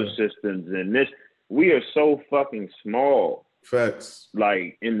solar systems, and we are so fucking small. Facts.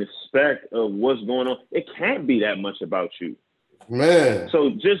 Like, in the spec of what's going on, it can't be that much about you. Man. So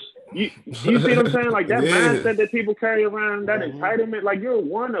just, you see what I'm saying? Like, that mindset that people carry around, that entitlement, like, you're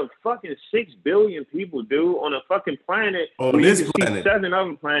one of fucking 6 billion people, dude, on a fucking planet. On this planet. 7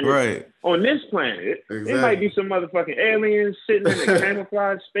 other planets. Right. On this planet. Exactly. It might be some motherfucking aliens sitting in a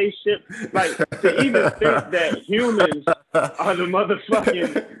camouflage spaceship. Like, to even think that humans are the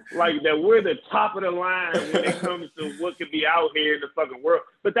motherfucking, like, that we're the top of the line when it comes to what could be out here in the fucking world.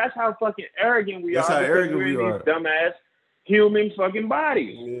 But that's how fucking arrogant we are. That's how arrogant we are. These dumbass human fucking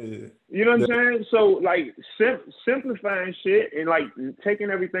bodies. You know what I'm saying? So, like, simplifying shit and, like,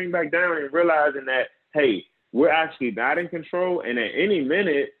 taking everything back down and realizing that, hey, we're actually not in control, and at any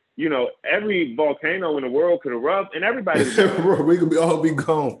minute, you know, every volcano in the world could erupt and everybody Bro, we could all be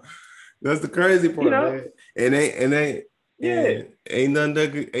gone. That's the crazy part, man. And ain't nothing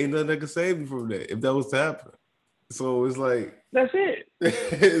that could save you from that if that was to happen. So it's like, that's it.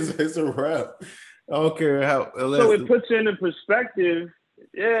 it's a wrap. I don't care how. So it puts into perspective,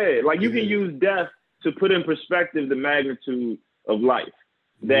 like, you can use death to put in perspective the magnitude of life.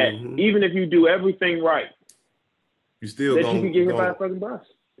 That even if you do everything right, you still that you can get hit by a fucking bus.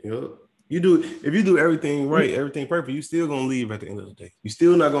 Yep. If you do everything right, everything perfect, you still gonna leave at the end of the day. You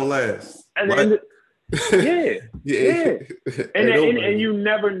still not gonna last. And you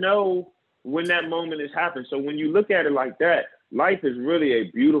never know when that moment has happened. So when you look at it like that, life is really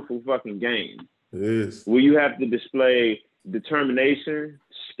a beautiful fucking game. It is. Where you have to display determination,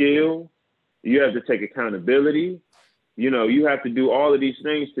 skill, you have to take accountability. You know, you have to do all of these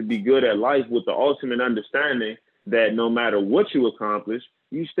things to be good at life with the ultimate understanding that no matter what you accomplish,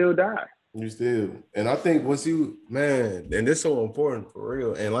 you still die. You still. And I think once you, man, and this is so important for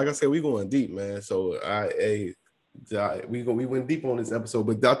real. And like I said, we going deep, man. So we went deep on this episode,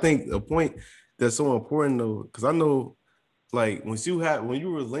 but I think the point that's so important though, because I know like when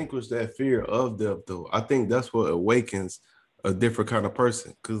you relinquish that fear of death though, I think that's what awakens a different kind of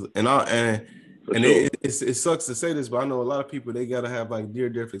person. It sucks to say this, but I know a lot of people, they gotta have like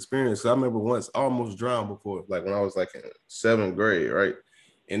near-death experience. I remember once I almost drowned before, like when I was like in 7th grade, right?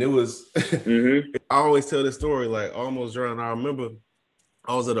 And it was I always tell this story, like almost drowned. I remember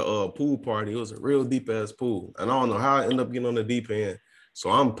I was at a pool party. It was a real deep ass pool, and I don't know how I ended up getting on the deep end. So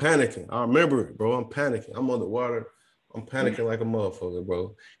I'm panicking. I remember it, bro. I'm panicking. I'm underwater. I'm panicking like a motherfucker,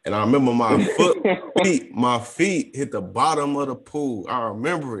 bro. And I remember my feet hit the bottom of the pool. I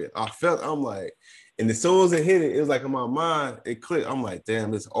remember it. I'm like, and as soon as it hit it, it was like in my mind, it clicked. I'm like,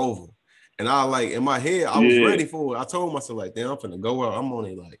 damn, it's over. And I like in my head, I was ready for it. I told myself, like, damn, I'm finna go out.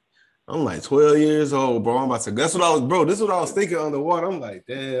 I'm like 12 years old, bro. I'm about to, this is what I was thinking underwater. I'm like,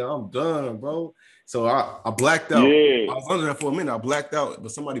 damn, I'm done, bro. So I blacked out. Yeah. I was under there for a minute. I blacked out,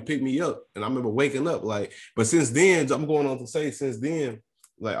 but somebody picked me up. And I remember waking up, like, but since then, I'm going on to say since then,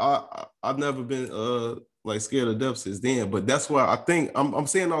 like I've never been like scared of death since then. But that's why I think I'm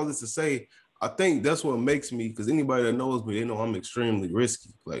saying all this to say, I think that's what makes me, because anybody that knows me, they know I'm extremely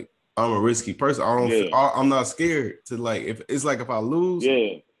risky. Like I'm a risky person. I'm not scared to like, if I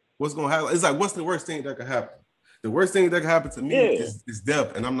lose, what's gonna happen? It's like, what's the worst thing that could happen? The worst thing that could happen to me is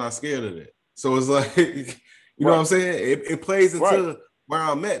death, and I'm not scared of it. So it's like, you know what I'm saying? It plays into where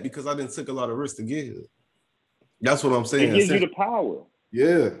I'm at because I didn't take a lot of risks to get here. That's what I'm saying. It gives you the power.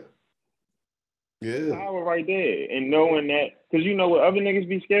 Yeah. Yeah. Power right there. And knowing that, because you know what other niggas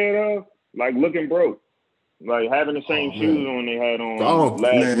be scared of? Like looking broke. Like having the same shoes on they had on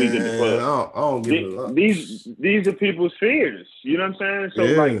last week at the club. I don't give a lot. These are people's fears. You know what I'm saying? So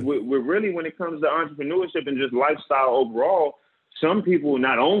like we're really, when it comes to entrepreneurship and just lifestyle overall, some people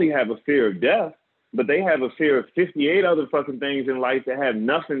not only have a fear of death, but they have a fear of 58 other fucking things in life that have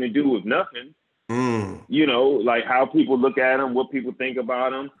nothing to do with nothing. You know, like how people look at them, what people think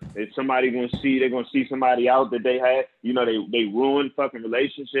about them. If somebody they're gonna see somebody out that they had, you know, they ruin fucking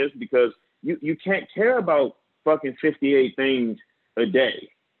relationships because you can't care about fucking 58 things a day.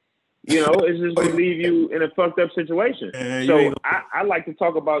 You know, it's just gonna leave you in a fucked up situation. So I like to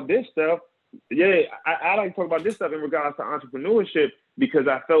talk about this stuff. Yeah, I like to talk about this stuff in regards to entrepreneurship because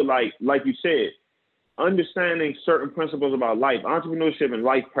I felt like you said, understanding certain principles about life, entrepreneurship and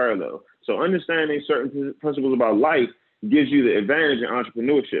life parallel. So understanding certain principles about life gives you the advantage in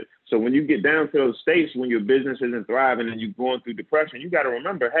entrepreneurship. So when you get down to those states when your business isn't thriving and you're going through depression, you got to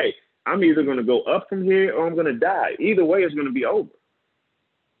remember, hey, I'm either going to go up from here or I'm going to die. Either way, it's going to be over.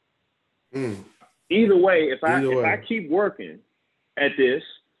 Either way, if I keep working at this,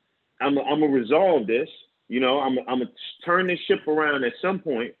 I'm gonna resolve this. You know, I'm gonna turn this ship around at some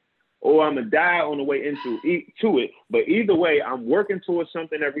point, or I'm gonna die on the way to it. But either way, I'm working towards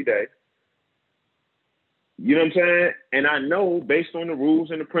something every day. You know what I'm saying? And I know, based on the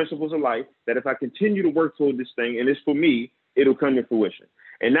rules and the principles of life, that if I continue to work toward this thing, and it's for me, it'll come to fruition.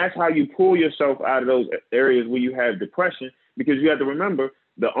 And that's how you pull yourself out of those areas where you have depression, because you have to remember,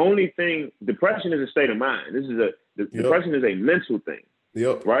 the only thing, depression is a state of mind. Depression is a mental thing.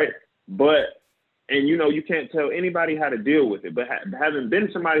 Right? But, and you know, you can't tell anybody how to deal with it. But having been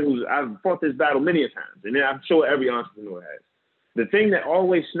somebody I've fought this battle many a times, and I'm sure every entrepreneur has. The thing that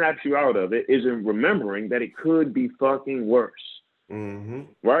always snaps you out of it is in remembering that it could be fucking worse.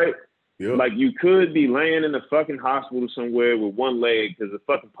 Right? Like you could be laying in a fucking hospital somewhere with one leg because a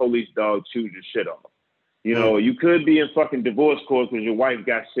fucking police dog chewed your shit off. You know, you could be in fucking divorce court because your wife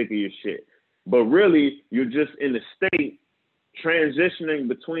got sick of your shit. But really, you're just in the state transitioning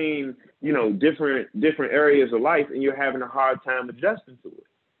between, you know, different areas of life, and you're having a hard time adjusting to it.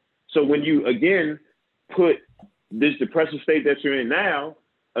 So when you, again, put this depressive state that you're in now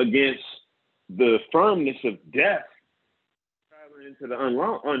against the firmness of death, traveling into the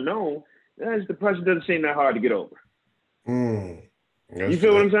unknown, this depression doesn't seem that hard to get over. You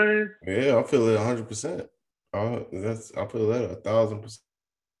feel what I'm saying? Yeah, I feel it 100%. I feel that 1,000%.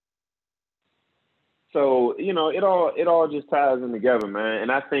 So, you know, it all just ties in together, man.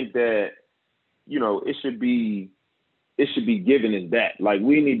 And I think that, you know, it should be given as that. Like,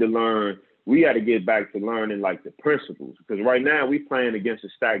 we need to learn. We got to get back to learning like the principles, because right now we playing against a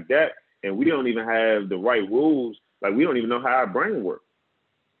stacked deck, and we don't even have the right rules. Like, we don't even know how our brain works.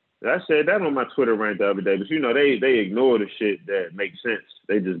 I said that on my Twitter rant the other day, but they ignore the shit that makes sense.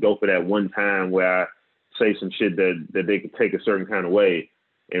 They just go for that one time where I say some shit that they could take a certain kind of way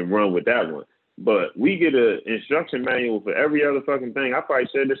and run with that one. But we get an instruction manual for every other fucking thing. I probably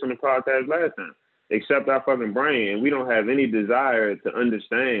said this on the podcast last time, except our fucking brain, and we don't have any desire to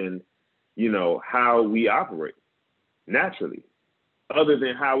understand, how we operate naturally, other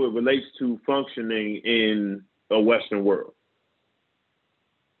than how it relates to functioning in a Western world.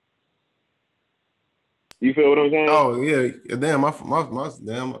 You feel what I'm saying? Oh yeah, damn, my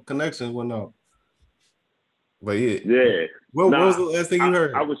damn connection went out. But yeah. What was the last thing you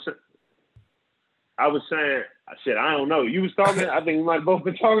heard? I was saying, shit, I don't know. You was talking. I think we might have both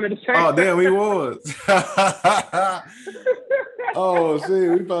been talking at the same time. Oh damn, we was. Oh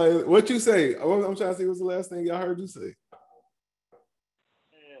shit, we probably. What you say? I'm trying to see what's the last thing y'all heard you say.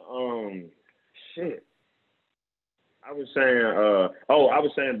 Shit. I was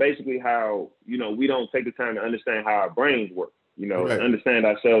saying basically how, we don't take the time to understand how our brains work, Right. Understand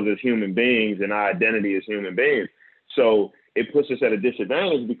ourselves as human beings and our identity as human beings. So it puts us at a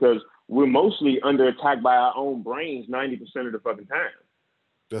disadvantage because we're mostly under attack by our own brains 90% of the fucking time.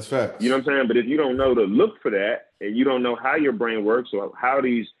 That's facts. You know what I'm saying? But if you don't know to look for that and you don't know how your brain works or how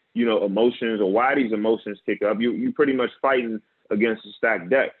these, emotions or why these emotions kick up, you pretty much fighting against a stacked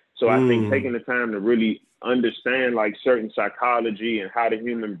deck. So I think taking the time to really understand like certain psychology and how the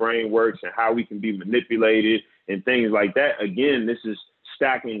human brain works and how we can be manipulated and things like that. Again, this is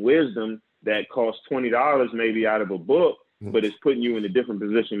stacking wisdom that costs $20 maybe out of a book, but it's putting you in a different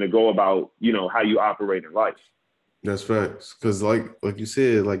position to go about, how you operate in life. That's facts. Because like you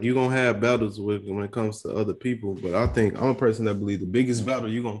said, like you're gonna have battles when it comes to other people. But I think I'm a person that believes the biggest battle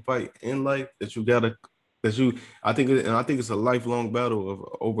you're gonna fight in life I think it's a lifelong battle of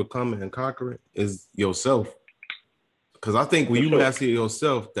overcoming and conquering is yourself. Because I think when you master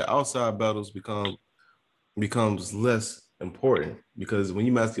yourself, the outside battles becomes less important. Because when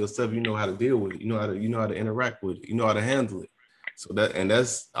you master yourself, you know how to deal with it. You know how to interact with it. You know how to handle it. So I think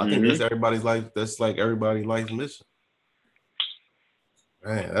that's everybody's life. That's like everybody's life mission.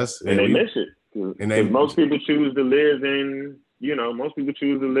 Man, they miss it. Because most people choose to live in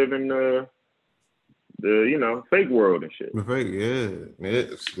the fake world and shit. Man,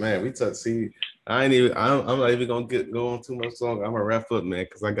 we touch. See, I'm not even gonna go on too much longer. I'm gonna wrap up, man,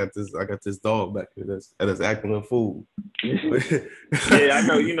 because I got this dog back here that's acting a fool. Yeah, I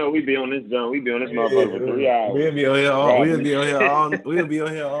know. We be on this jump. We be on this motherfucker for 3 hours. We'll be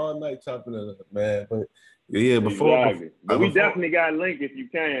on here all night chopping it up, man. But yeah, but we definitely got a link if you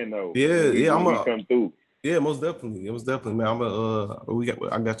can though. Yeah, I'm gonna come through. Yeah, most definitely. It was definitely, man.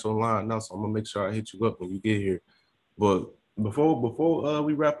 I got you online now, so I'm gonna make sure I hit you up when you get here. But before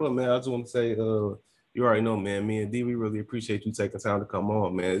we wrap up, man, I just want to say, you already know, man. Me and D, we really appreciate you taking time to come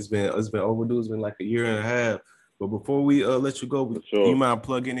on, man. It's been overdue. It's been like a year and a half. But before we let you go, you mind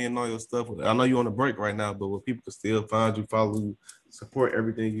plugging in all your stuff? I know you're on a break right now, but where people can still find you, follow you, support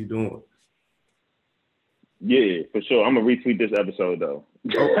everything you're doing. Yeah, for sure. I'm gonna retweet this episode though.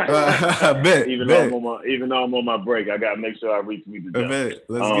 I bet. Even though I'm on my break, I gotta make sure I retweet the bet.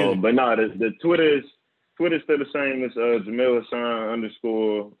 Let's get it. But no, the Twitter's still the same as Jamil Hassan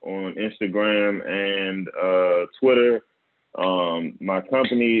 _ on Instagram and Twitter. My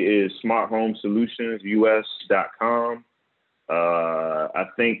company is smarthomesolutionsus.com. I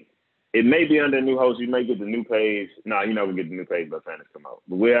think it may be under a new host. You may get the new page. No, you never get the new page by the time it come out.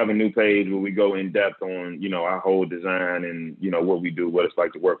 But we have a new page where we go in depth on, our whole design and, what we do, what it's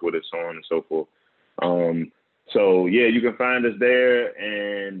like to work with us, so on and so forth. So yeah, you can find us there.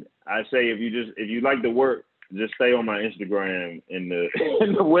 And I say if you like the work, just stay on my Instagram and the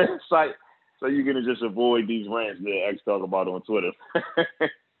in the website, so you're gonna just avoid these rants that X talk about on Twitter.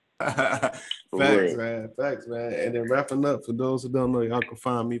 Facts, man. And then wrapping up, for those who don't know, y'all can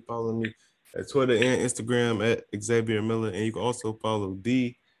find me, follow me at Twitter and Instagram at Xavier Miller. And you can also follow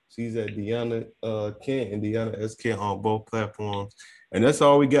D. She's at Deanna Kent and Deanna SK on both platforms. And that's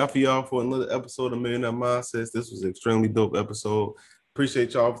all we got for y'all for another episode of Millionaire Mindsets. This was an extremely dope episode.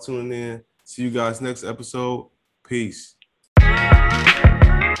 Appreciate y'all for tuning in. See you guys next episode. Peace.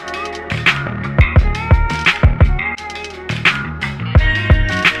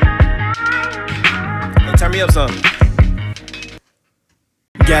 Turn me up some.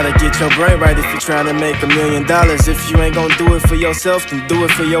 Gotta get your brain right if you're trying to make $1 million. If you ain't gonna do it for yourself, then do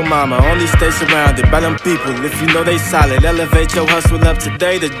it for your mama. Only stay surrounded by them people if you know they solid. Elevate your hustle up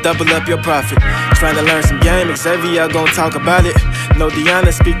today to double up your profit. Trying to learn some game, Xavier gon' talk about it. No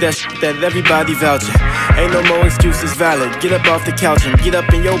Deanna, speak that shit that everybody vouching. Ain't no more excuses valid. Get up off the couch and get up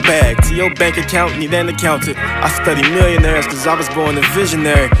in your bag. To your bank account, need an accountant. I study millionaires cause I was born a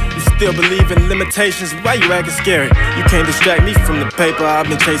visionary. You still believe in limitations, why you acting scary? You can't distract me from the paper, I've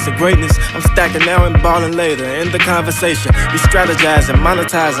been chasing greatness. I'm stacking now and balling later. In the conversation, we strategizing,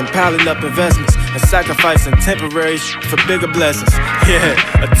 monetizing, piling up investments, and sacrificing temporary shit for bigger blessings.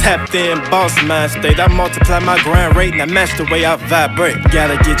 Yeah, a tapped in boss mind state. I multiply my grind rate and I match the way I vibrate.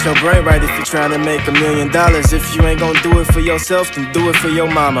 Gotta get your brain right if you're trying to make $1 million. If you ain't gonna do it for yourself, then do it for your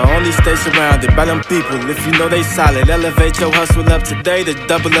mama. Only stay surrounded by them people if you know they solid. Elevate your hustle up today to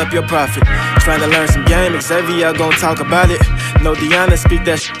double up your profit. Trying to learn some game, Xavier gon' talk about it. No Deanna, speak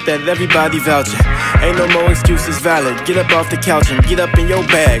that shit that everybody vouching. Ain't no more excuses valid. Get up off the couch and get up in your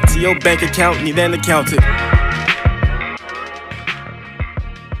bag. To your bank account, need an accountant.